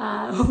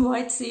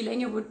white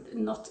ceiling, it would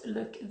not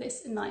look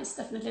this nice,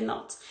 definitely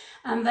not.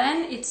 And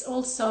then it's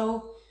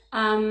also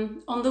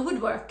on the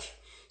woodwork.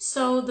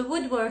 So the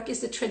woodwork is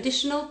the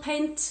traditional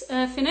paint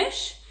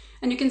finish,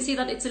 and you can see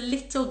that it's a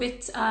little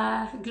bit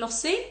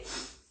glossy.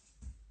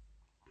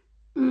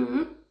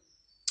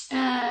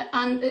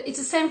 And it's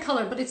the same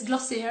color, but it's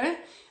glossier,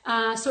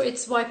 so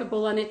it's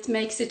wipeable and it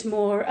makes it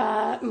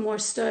more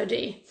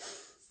sturdy.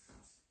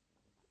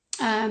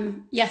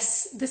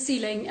 Yes, the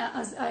ceiling,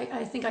 as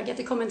I think I get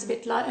the comments a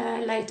bit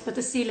late, but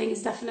the ceiling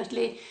is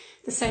definitely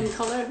the same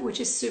color, which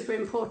is super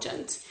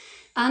important.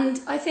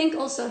 And I think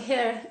also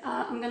here,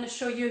 I'm going to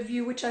show you a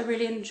view which I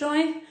really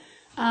enjoy.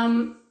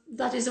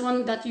 That is the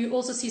one that you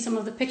also see some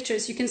of the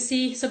pictures. You can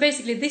see, so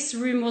basically this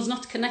room was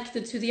not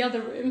connected to the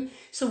other room,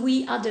 so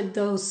we added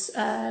those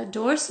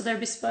doors, so they're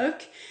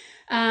bespoke.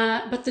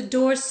 But the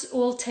doors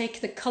all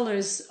take the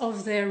colors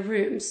of their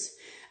rooms.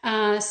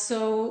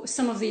 So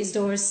some of these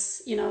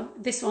doors, you know,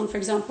 this one, for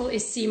example,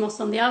 is sea moss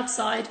on the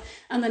outside,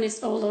 and then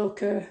it's all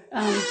ochre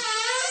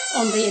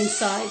on the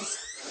inside.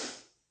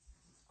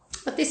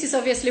 But this is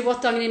obviously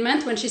what Dagny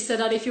meant when she said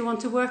that if you want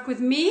to work with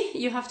me,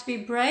 you have to be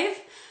brave.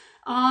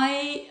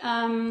 I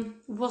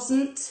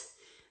wasn't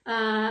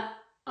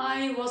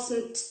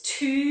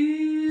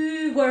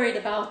too worried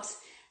about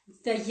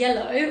the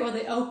yellow or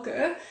the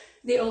ochre,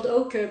 the old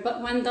ochre,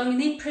 but when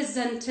Dagny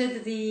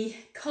presented the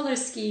color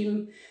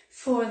scheme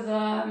for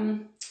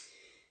the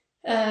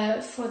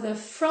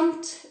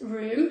front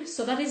room,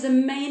 so that is the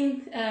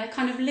main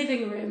kind of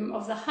living room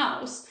of the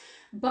house.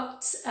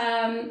 But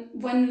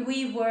when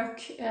we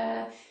work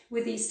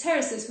with these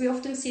terraces, we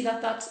often see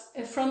that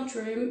front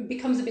room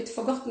becomes a bit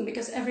forgotten,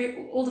 because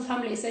all the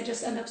families, they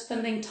just end up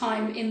spending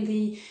time in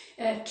the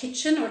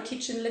kitchen or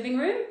kitchen living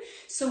room.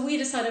 So we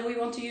decided we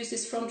want to use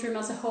this front room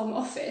as a home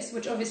office,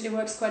 which obviously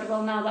works quite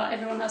well now that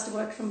everyone has to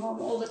work from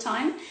home all the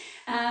time.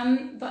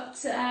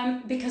 But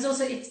because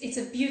also it's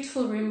a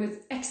beautiful room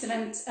with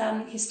excellent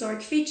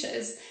historic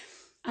features.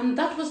 And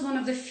that was one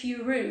of the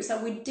few rooms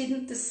that we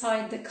didn't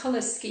decide the color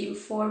scheme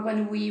for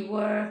when we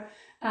were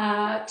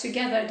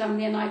together.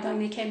 Dagny and I,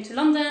 Dagny came to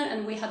London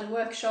and we had a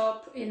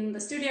workshop in the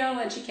studio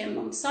and she came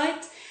on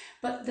site.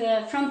 But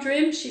the front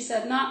room, she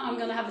said, nah, I'm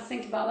going to have a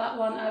think about that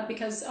one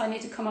because I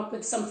need to come up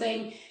with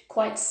something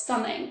quite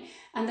stunning.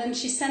 And then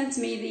she sent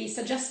me the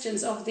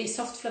suggestions of the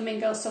soft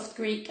flamingo, soft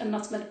Greek and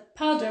nutmeg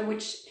powder,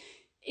 which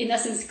in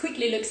essence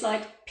quickly looks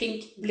like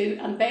pink, blue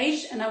and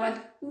beige. And I went,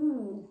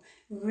 ooh,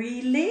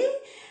 really?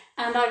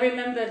 And I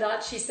remember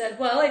that she said,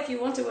 well, if you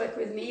want to work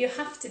with me, you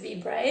have to be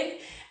brave.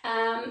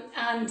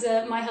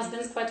 My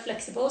husband's quite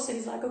flexible, so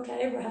he's like,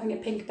 okay, we're having a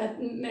pink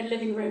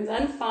living room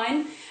then,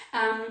 fine.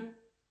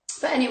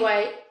 But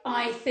anyway,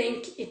 I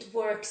think it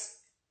works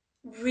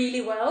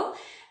really well.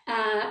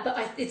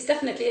 But it's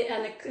definitely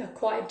an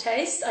acquired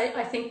taste.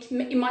 I think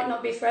it might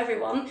not be for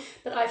everyone,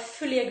 but I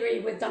fully agree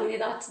with Dagny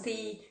that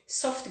the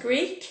soft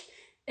Greek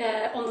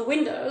on the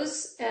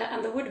windows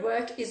and the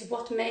woodwork is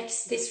what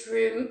makes this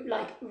room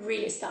like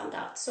really stand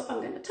out. So I'm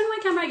going to turn my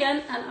camera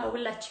again and I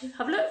will let you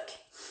have a look.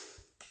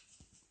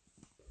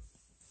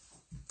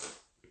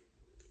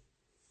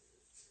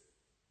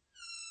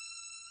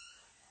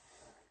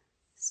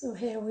 So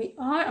here we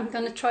are. I'm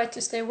going to try to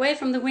stay away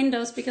from the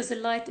windows because the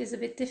light is a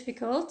bit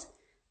difficult.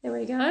 There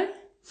we go.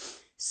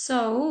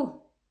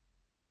 So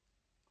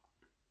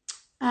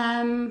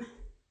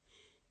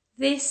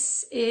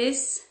this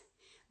is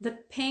the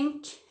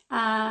pink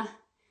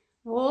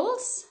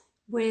walls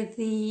with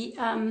the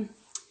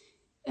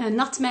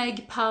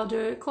nutmeg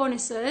powder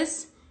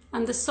cornices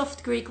and the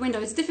soft Greek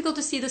window. It's difficult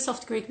to see the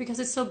soft Greek because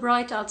it's so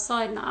bright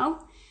outside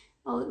now.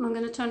 I'm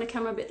going to turn the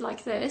camera a bit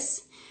like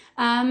this.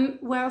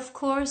 Where of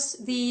course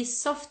the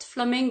soft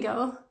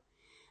flamingo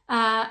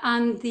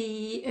and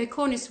the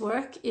cornice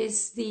work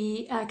is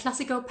the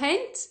Classico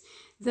paint.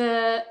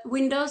 The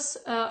windows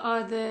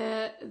are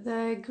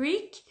the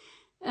Greek,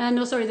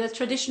 no, sorry, the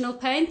traditional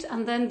paint,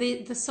 and then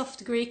the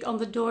soft Greek on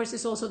the doors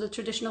is also the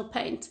traditional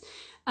paint.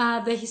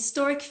 The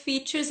historic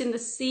features in the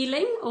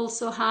ceiling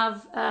also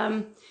have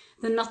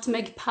the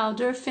nutmeg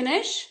powder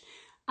finish,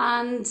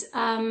 and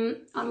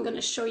I'm going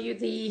to show you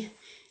the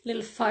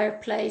little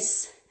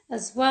fireplace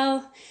as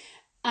well.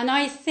 And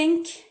I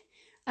think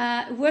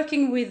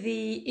working with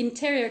the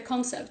interior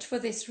concept for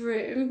this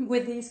room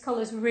with these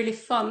colors were really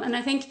fun. And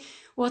I think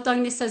what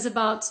Dagny says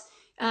about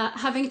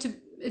daring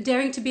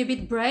to be a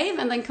bit brave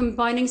and then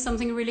combining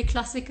something really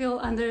classical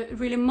and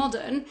really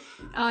modern,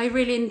 I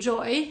really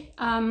enjoy.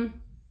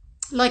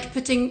 Like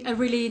putting a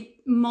really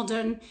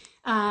modern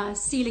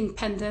ceiling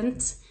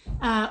pendant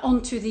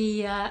onto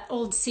the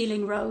old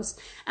ceiling rose.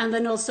 And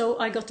then also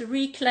I got a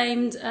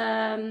reclaimed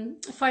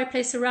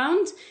fireplace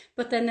around,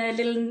 but then a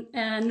little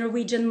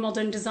Norwegian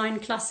modern design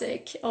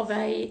classic of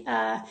a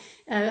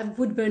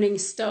wood burning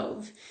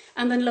stove,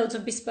 and then loads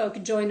of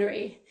bespoke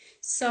joinery.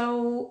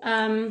 So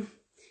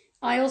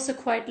I also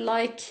quite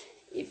like,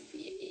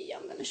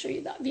 I'm going to show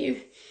you that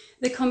view,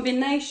 the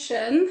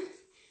combination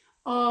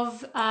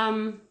of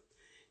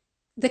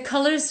the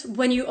colors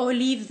when you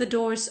leave the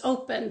doors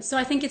open. So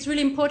I think it's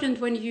really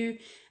important when you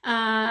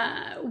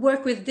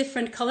work with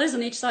different colors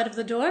on each side of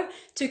the door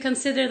to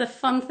consider the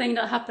fun thing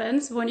that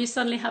happens when you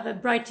suddenly have a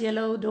bright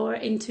yellow door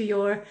into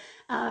your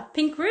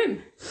pink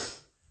room.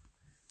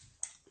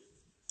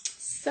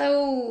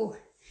 So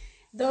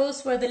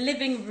those were the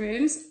living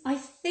rooms. I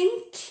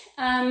think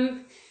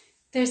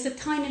there's a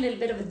tiny little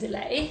bit of a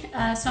delay,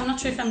 so I'm not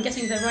sure if I'm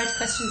getting the right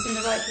questions in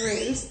the right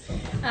rooms,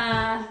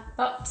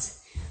 but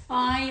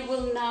I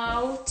will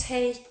now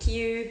take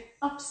you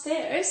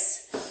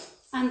upstairs,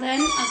 and then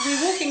as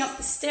we're walking up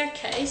the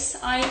staircase,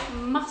 I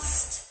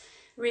must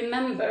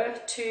remember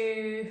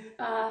to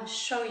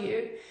show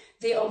you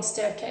the old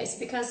staircase,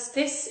 because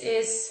this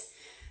is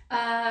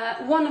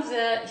one of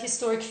the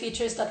historic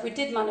features that we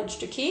did manage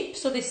to keep.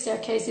 So this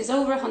staircase is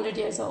over 100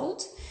 years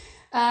old,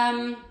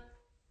 and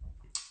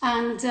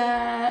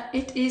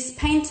it is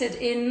painted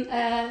in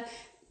a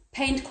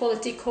paint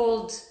quality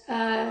called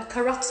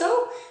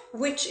Carazzo,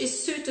 which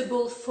is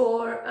suitable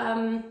for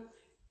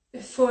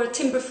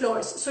timber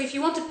floors. So if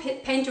you want to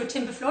paint your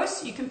timber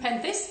floors, you can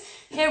paint this.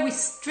 Here we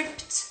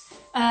stripped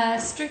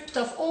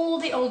off all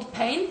the old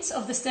paint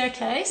of the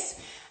staircase,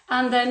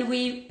 and then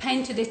we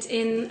painted it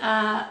in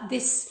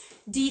this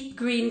deep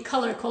green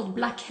color called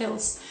Black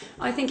Hills.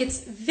 I think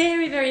it's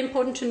very, very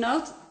important to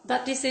note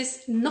that this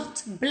is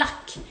not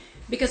black,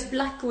 because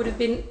black would have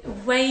been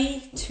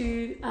way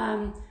too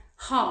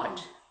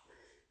hard.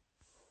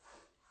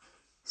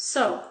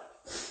 So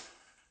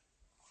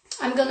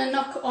I'm gonna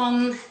knock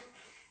on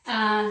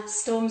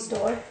Storm's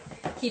door.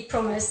 He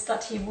promised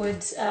that he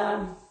would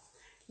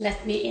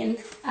let me in.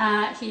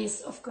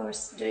 He's of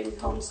course doing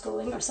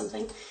homeschooling or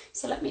something.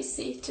 So let me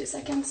see, 2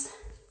 seconds.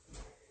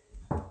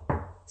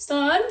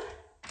 Storm?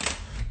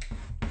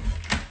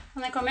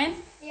 Can I come in?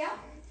 Yeah.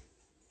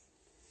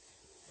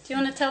 Do you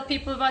want to tell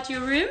people about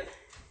your room?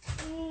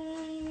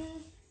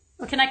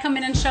 Or can I come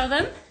in and show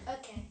them?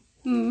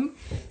 Okay.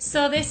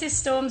 So this is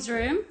Storm's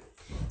room.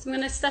 So I'm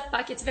going to step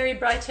back. It's very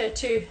bright here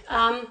too.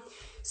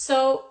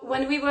 So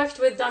when we worked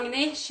with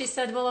Dagny, she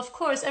said, well, of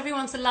course,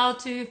 everyone's allowed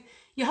to,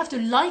 you have to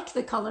like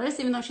the colors,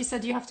 even though she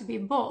said you have to be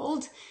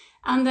bold.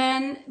 And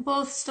then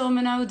both Storm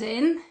and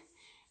Odin,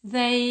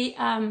 they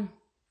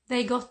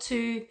got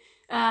to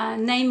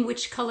name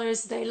which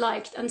colors they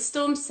liked. And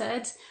Storm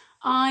said,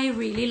 I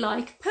really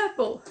like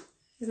purple.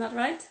 Isn't that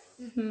right?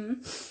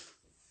 Mm-hmm.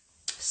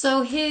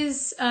 So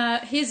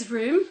his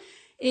room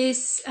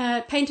is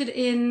painted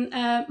in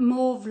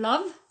Mauve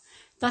Love.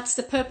 That's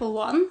the purple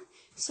one.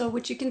 So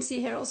which you can see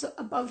here also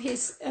above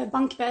his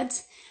bunk bed,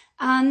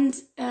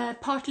 and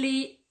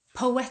partly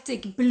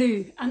poetic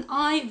blue. And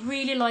I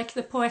really like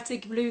the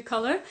poetic blue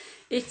color.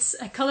 It's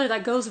a color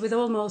that goes with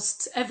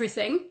almost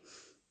everything.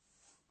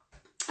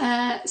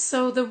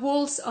 So the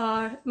walls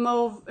are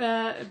mauve,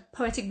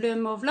 poetic blue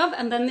and Mauve Love,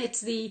 and then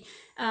it's the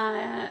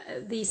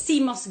sea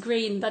moss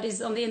green that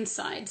is on the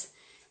inside.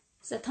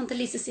 So Tante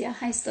Lise sier,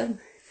 hei Storm.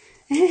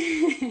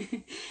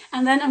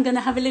 And then I'm going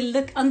to have a little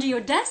look under your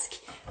desk,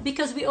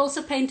 because we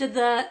also painted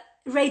the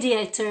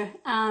radiator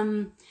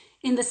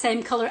in the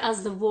same color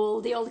as the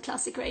wall, the old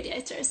classic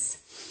radiators.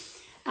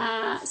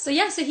 So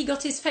he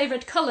got his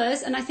favorite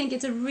colors, and I think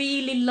it's a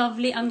really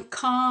lovely and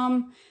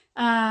calm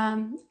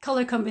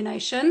color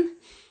combination.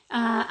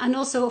 And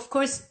also, of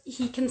course,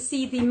 he can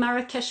see the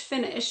Marrakesh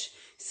finish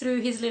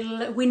through his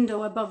little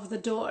window above the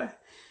door.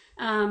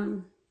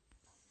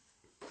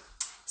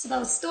 So that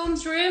was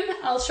Storm's room.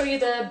 I'll show you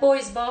the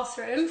boys'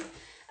 bathroom.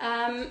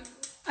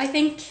 I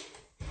think,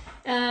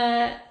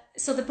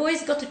 so the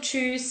boys got to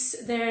choose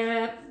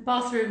their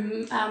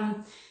bathroom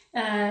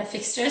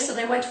fixtures. So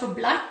they went for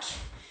black,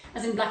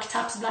 as in black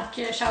taps, black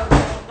shower,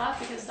 all that,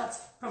 because that's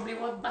probably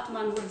what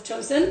Batman would have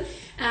chosen.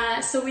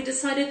 So we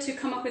decided to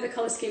come up with a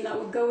color scheme that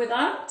would go with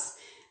that.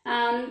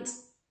 And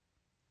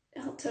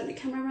I'll turn the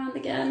camera around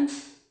again.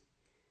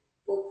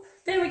 Oop,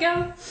 there we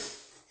go.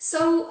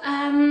 So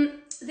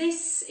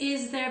this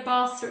is their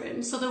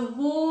bathroom. So the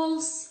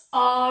walls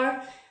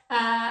are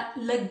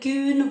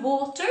lagoon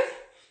water.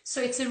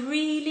 So it's a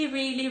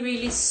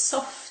really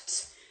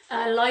soft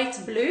light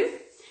blue.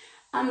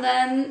 And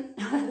then,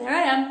 there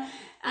I am.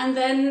 And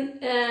then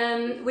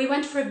we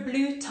went for a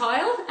blue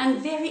tile,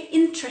 and very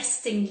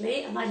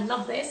interestingly, and I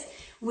love this,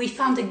 we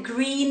found a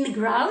green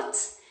grout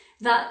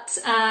that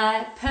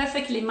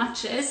perfectly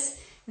matches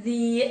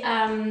the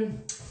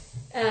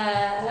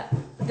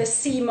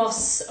sea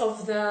moss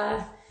of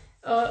the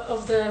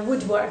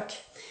woodwork.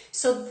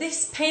 So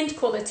this paint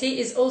quality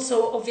is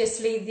also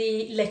obviously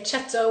the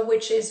Lecetto,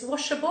 which is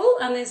washable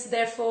and is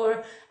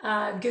therefore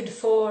good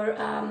for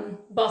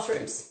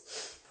bathrooms.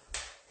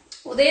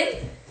 Well then,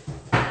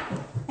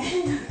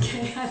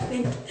 okay, I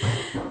think.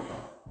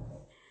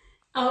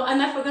 Oh,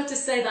 and I forgot to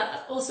say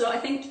that also. I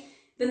think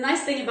the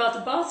nice thing about the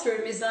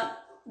bathroom is that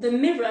the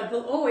mirror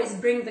will always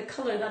bring the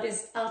color that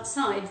is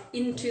outside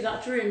into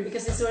that room,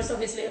 because it's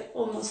obviously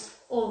almost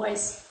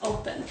always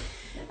open.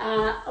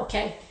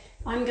 Okay,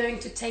 I'm going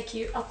to take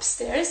you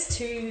upstairs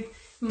to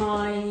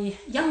my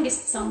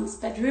youngest son's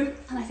bedroom,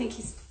 and I think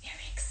he's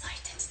very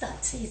excited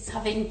that he's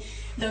having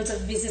loads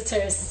of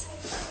visitors.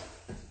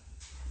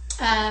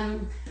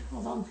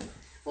 Hold on.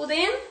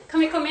 Odin, can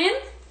we come in?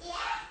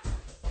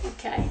 Yeah.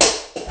 Okay.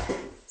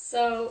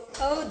 So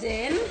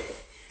Odin,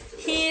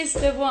 he is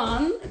the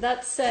one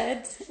that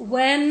said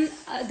when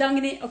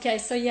Dagny. Okay,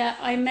 so yeah,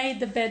 I made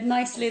the bed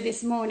nicely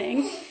this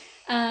morning.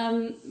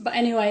 But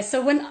anyway,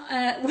 so when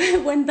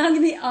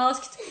Dagny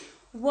asked,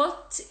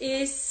 "What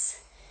is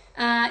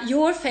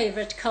your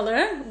favorite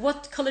color?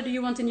 What color do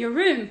you want in your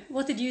room?"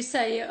 What did you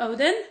say,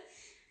 Odin?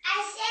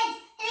 I said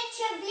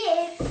electric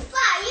blue.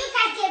 Wow, you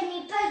can give me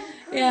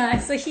blue. Yeah,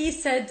 so he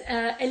said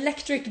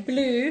electric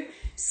blue.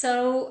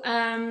 So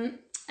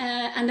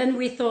and then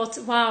we thought,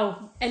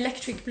 wow,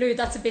 electric blue,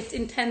 that's a bit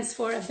intense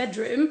for a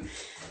bedroom.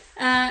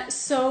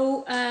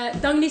 So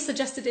Dagny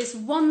suggested this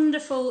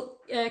wonderful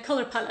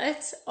color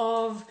palette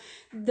of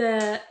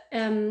the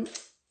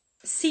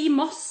sea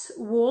moss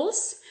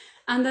walls,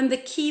 and then the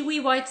kiwi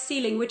white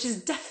ceiling, which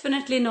is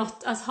definitely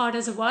not as hard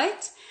as a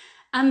white,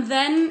 and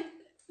then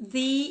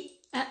the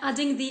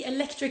adding the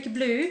electric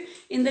blue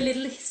in the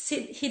little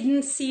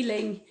hidden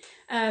ceiling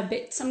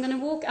bit. So I'm going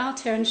to walk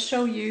out here and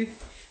show you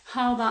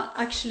how that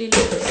actually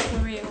looks for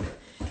real.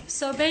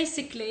 So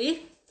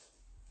basically,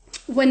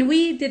 when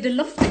we did the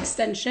loft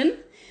extension,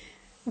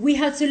 we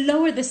had to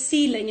lower the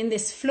ceiling in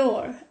this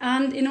floor,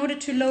 and in order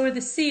to lower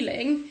the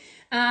ceiling,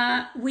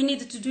 we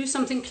needed to do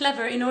something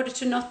clever in order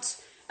to not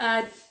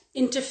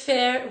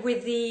interfere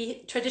with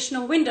the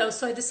traditional windows.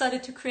 So I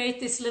decided to create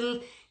this little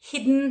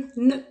hidden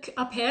nook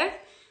up here,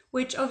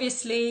 which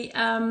obviously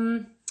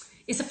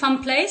is a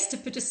fun place to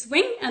put a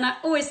swing, and I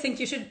always think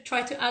you should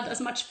try to add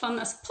as much fun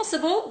as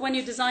possible when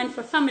you design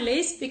for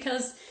families,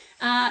 because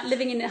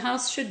living in a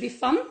house should be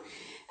fun.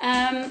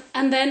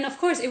 And then, of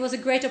course, it was a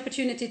great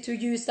opportunity to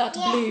use that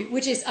blue,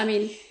 which is, I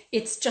mean,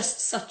 it's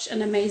just such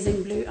an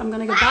amazing blue. I'm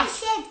going to go back.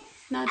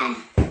 Now then.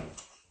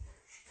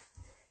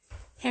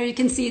 Here you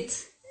can see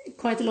it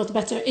quite a lot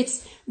better.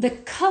 It's the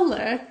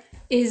color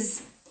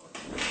is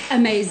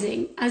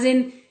amazing, as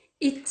in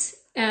it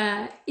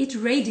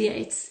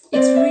radiates.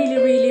 It's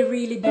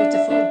really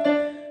beautiful.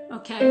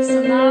 Okay,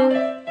 so now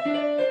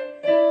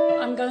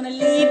I'm going to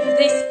leave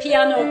this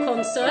piano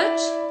concert.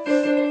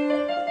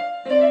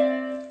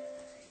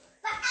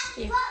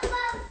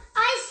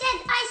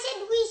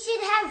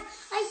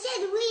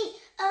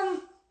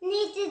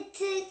 Needed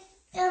to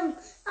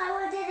I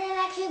wanted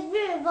electric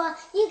blue, but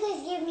you guys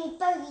give me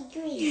bogey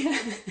green.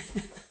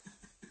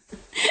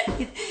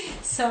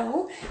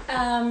 So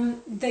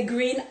the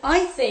green,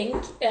 I think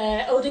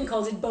Odin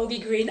calls it bogey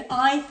green.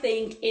 I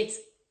think it's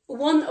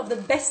one of the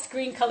best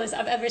green colors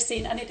I've ever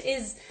seen, and it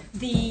is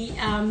the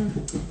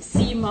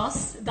sea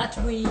moss that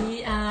we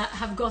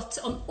have got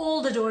on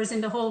all the doors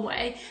in the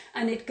hallway,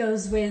 and it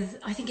goes with,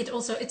 I think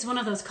it's one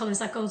of those colors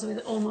that goes with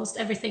almost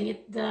everything.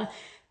 The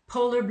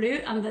polar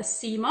blue and the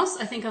sea moss,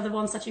 I think, are the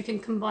ones that you can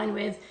combine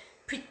with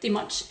pretty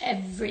much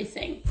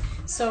everything.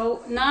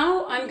 So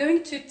now I'm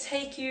going to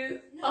take you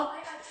up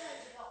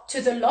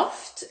to the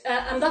loft,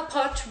 and that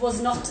part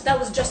was not, that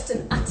was just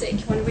an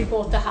attic when we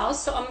bought the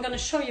house. So I'm going to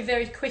show you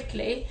very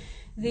quickly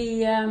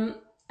the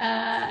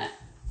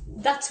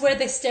that's where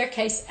the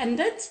staircase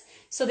ended.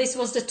 So this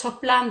was the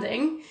top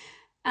landing,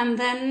 and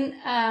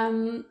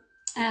then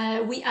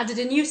we added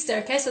a new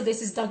staircase. So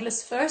this is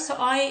Douglas fir. So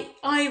I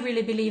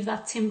really believe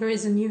that timber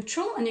is a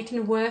neutral, and you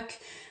can work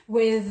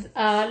with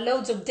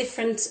loads of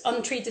different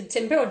untreated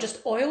timber, or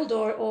just oiled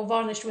or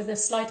varnished with a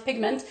slight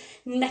pigment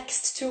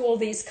next to all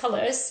these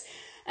colors,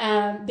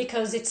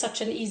 because it's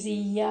such an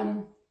easy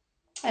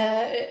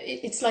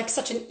it's like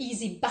such an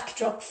easy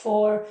backdrop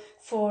for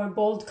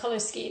bold color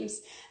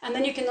schemes. And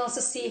then you can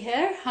also see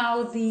here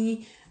how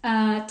the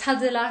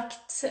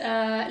Tadelact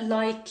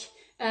like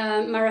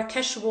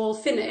Marrakesh wall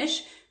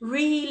finish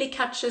really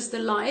catches the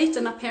light,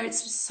 and up here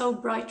it's so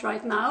bright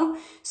right now,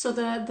 so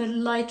the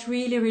light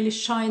really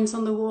shines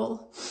on the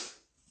wall.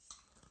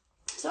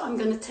 So I'm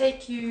going to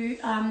take you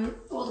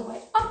all the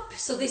way up.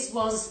 So this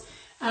was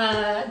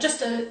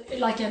just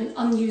like an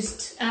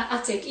unused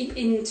attic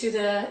into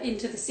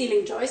the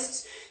ceiling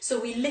joists. So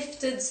we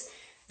lifted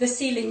the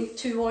ceiling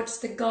towards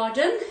the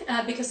garden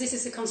because this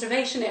is a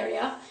conservation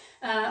area.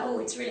 Oh,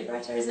 it's really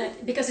bright here, isn't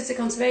it? Because it's a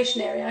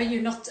conservation area,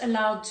 you're not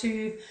allowed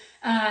to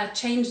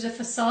change the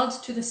facade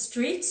to the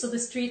street. So the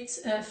street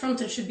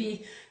frontage should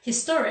be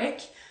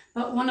historic.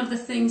 But one of the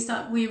things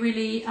that we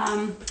really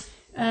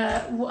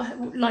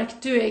like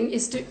doing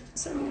is to,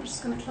 sorry, I'm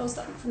just going to close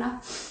that for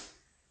now,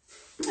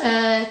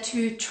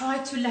 to try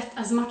to let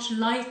as much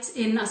light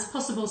in as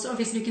possible. So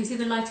obviously you can see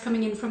the light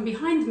coming in from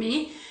behind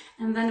me,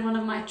 and then one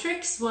of my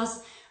tricks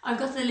was I've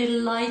got a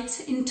little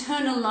light,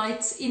 internal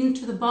lights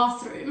into the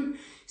bathroom,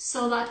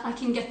 so that I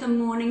can get the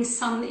morning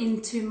sun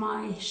into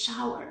my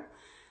shower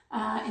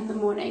in the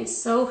morning.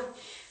 So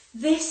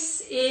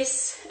this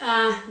is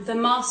the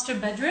master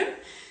bedroom,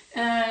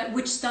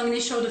 which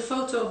Dagny showed a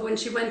photo of when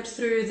she went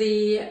through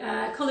the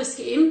colour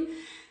scheme.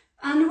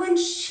 And when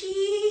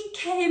she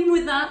came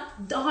with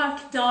that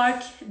dark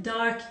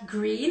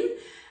green,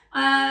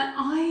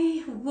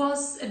 I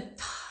was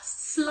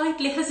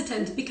slightly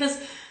hesitant, because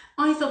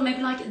I thought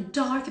maybe like a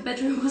dark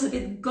bedroom was a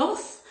bit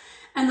goth,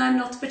 and I'm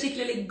not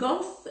particularly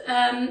goth.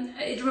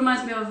 It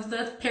reminds me of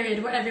the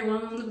period where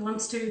everyone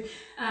wants to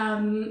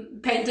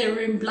paint their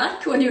room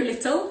black when you're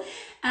little.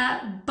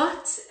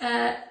 But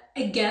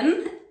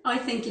again, I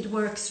think it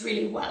works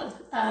really well.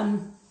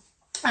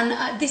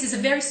 And this is a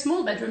very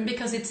small bedroom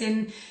because it's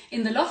in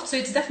the loft, so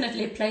it's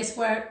definitely a place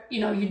where, you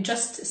know, you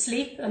just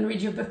sleep and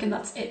read your book and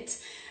that's it.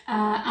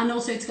 And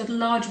also it's got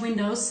large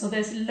windows, so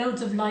there's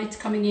loads of light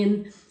coming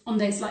in on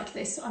days like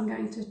this. So I'm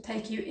going to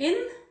take you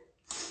in.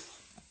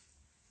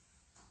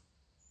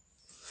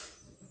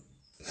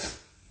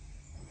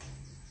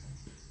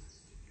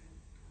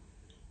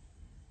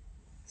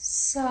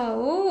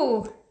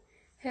 So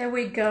here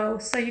we go.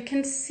 So you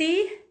can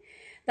see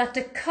that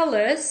the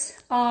colors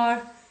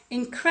are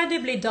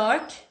incredibly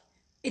dark.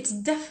 It's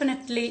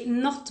definitely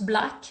not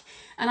black,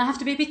 and I have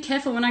to be a bit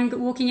careful when I'm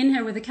walking in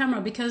here with the camera,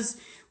 because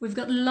we've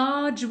got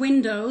large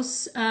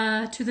windows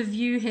to the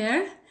view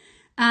here,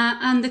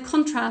 and the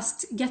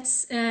contrast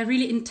gets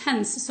really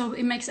intense, so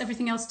it makes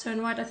everything else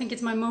turn white. I think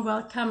it's my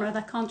mobile camera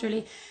that can't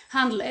really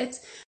handle it.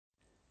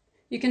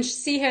 You can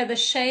see here the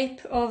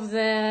shape of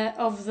the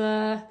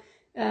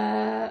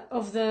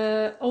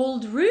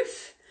old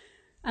roof,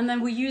 and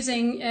then we're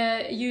using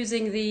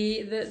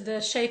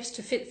the shapes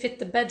to fit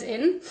the bed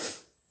in.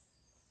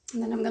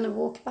 And then I'm going to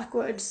walk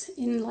backwards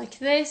in like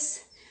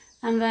this,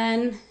 and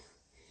then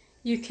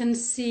you can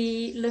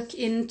see, look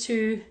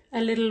into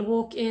a little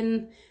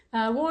walk-in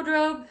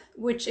wardrobe,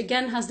 which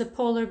again has the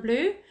polar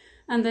blue,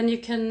 and then you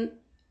can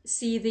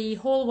see the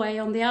hallway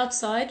on the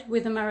outside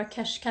with the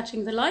Marrakesh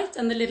catching the light,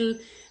 and the little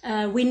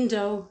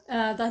window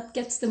that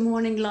gets the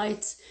morning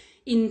light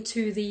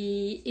into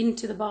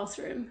the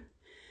bathroom.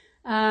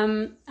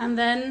 And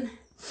then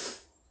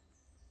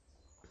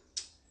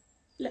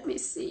let me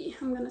see,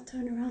 I'm gonna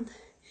turn around.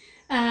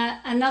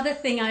 Another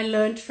thing I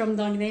learned from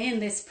Dagny in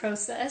this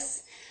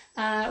process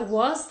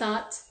was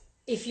that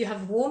if you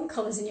have warm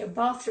colors in your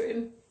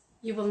bathroom,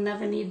 you will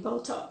never need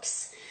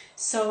Botox.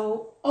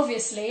 So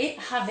obviously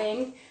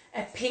having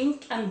a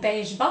pink and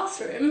beige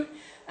bathroom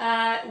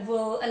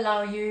will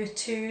allow you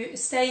to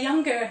stay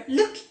younger,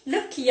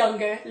 look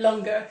younger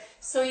longer.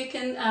 So you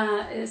can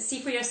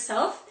see for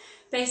yourself.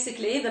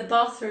 Basically, the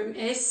bathroom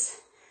is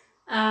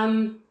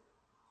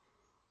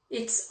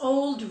it's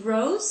old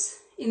rose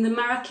in the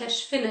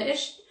Marrakesh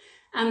finish,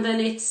 and then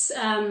it's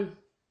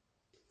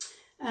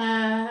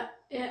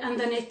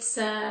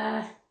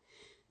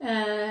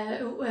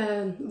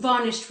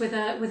varnished with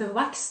a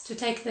wax to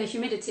take the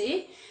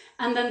humidity,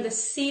 and then the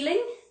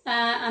ceiling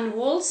and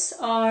walls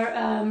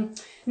are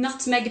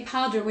nutmeg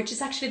powder, which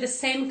is actually the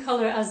same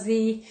color as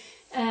the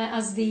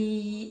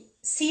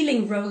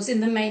ceiling rose in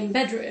the main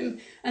bedroom.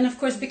 And of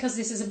course, because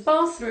this is a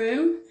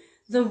bathroom,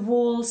 the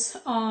walls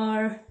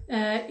are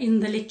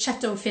in the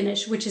Lichetto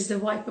finish, which is the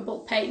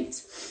wipeable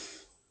paint.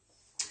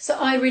 So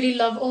I really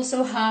love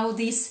also how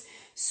these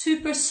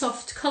super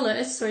soft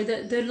colors, sorry,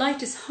 the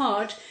light is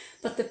hard,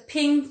 but the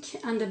pink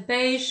and the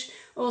beige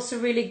also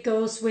really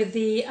goes with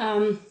the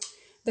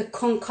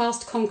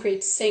cast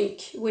concrete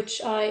sink,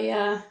 which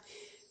I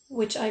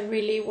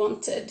really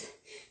wanted.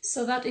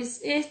 So that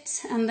is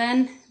it. And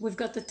then we've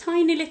got the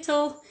tiny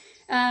little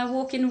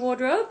walk-in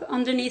wardrobe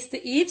underneath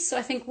the eaves. So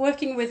I think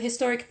working with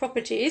historic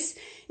properties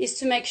is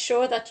to make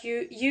sure that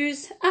you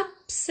use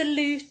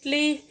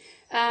absolutely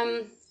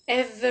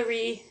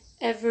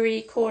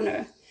every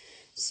corner.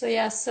 So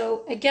yeah,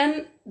 so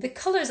again, the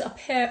colors up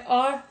here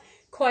are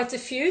quite a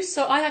few.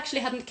 So I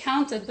actually hadn't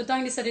counted, but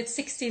Dagny said it's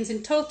 16s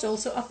in total.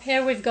 So up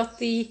here we've got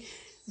the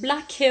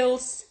Black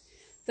Hills,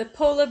 the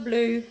Polar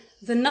Blue,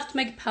 the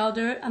Nutmeg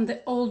Powder, and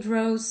the Old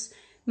Rose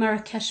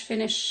Marrakesh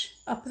finish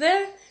up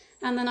there.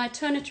 And then I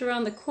turn it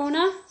around the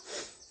corner,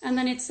 and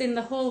then it's in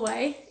the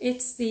hallway.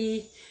 It's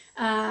the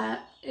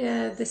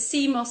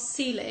CMOS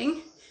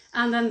ceiling,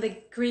 and then the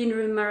green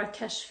room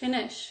Marrakesh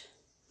finish.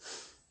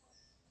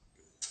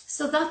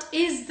 So that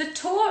is the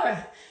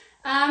tour.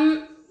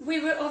 We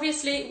were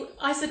obviously,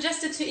 I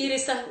suggested to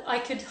Iris that I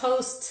could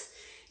host,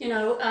 you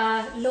know,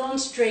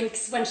 launch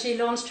drinks when she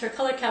launched her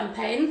colour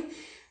campaign.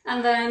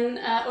 And then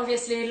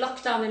obviously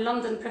lockdown in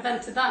London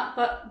prevented that.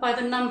 But by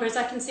the numbers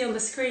I can see on the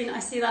screen, I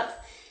see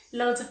that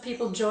loads of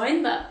people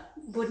joined that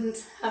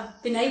wouldn't have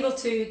been able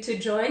to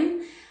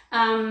join.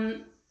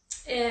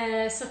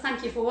 So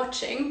thank you for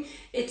watching.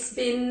 It's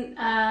been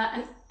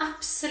an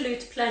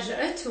absolute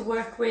pleasure to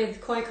work with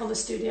Koi Colour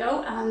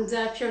Studio and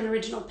Pure and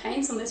Original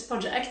Paints on this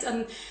project.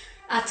 And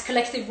at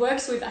Collective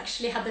Works, we've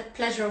actually had the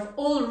pleasure of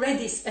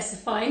already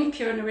specifying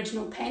Pure and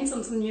Original Paints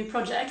on some new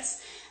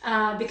projects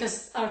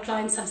because our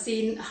clients have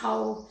seen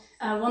how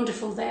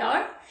wonderful they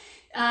are.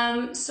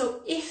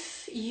 So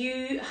if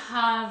you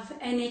have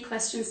any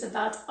questions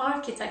about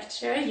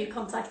architecture, you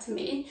contact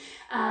me.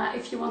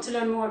 If you want to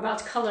learn more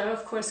about colour,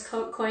 of course,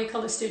 Koi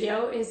Colour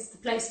Studio is the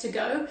place to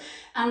go.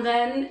 And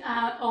then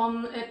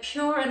on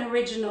Pure and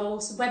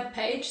Original's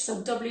webpage,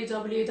 so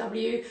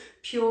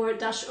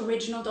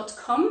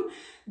www.pure-original.com,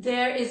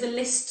 there is a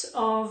list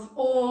of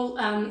all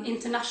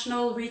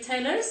international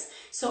retailers.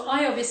 So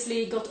I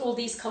obviously got all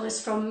these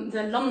colours from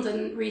the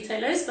London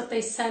retailers, but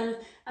they sell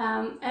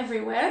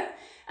everywhere.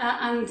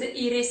 And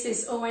Iris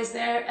is always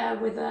there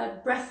with a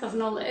breadth of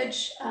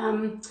knowledge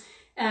to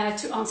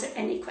answer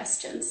any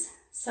questions.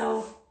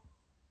 So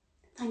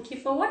thank you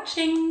for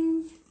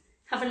watching.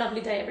 Have a lovely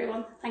day,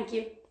 everyone. Thank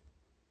you.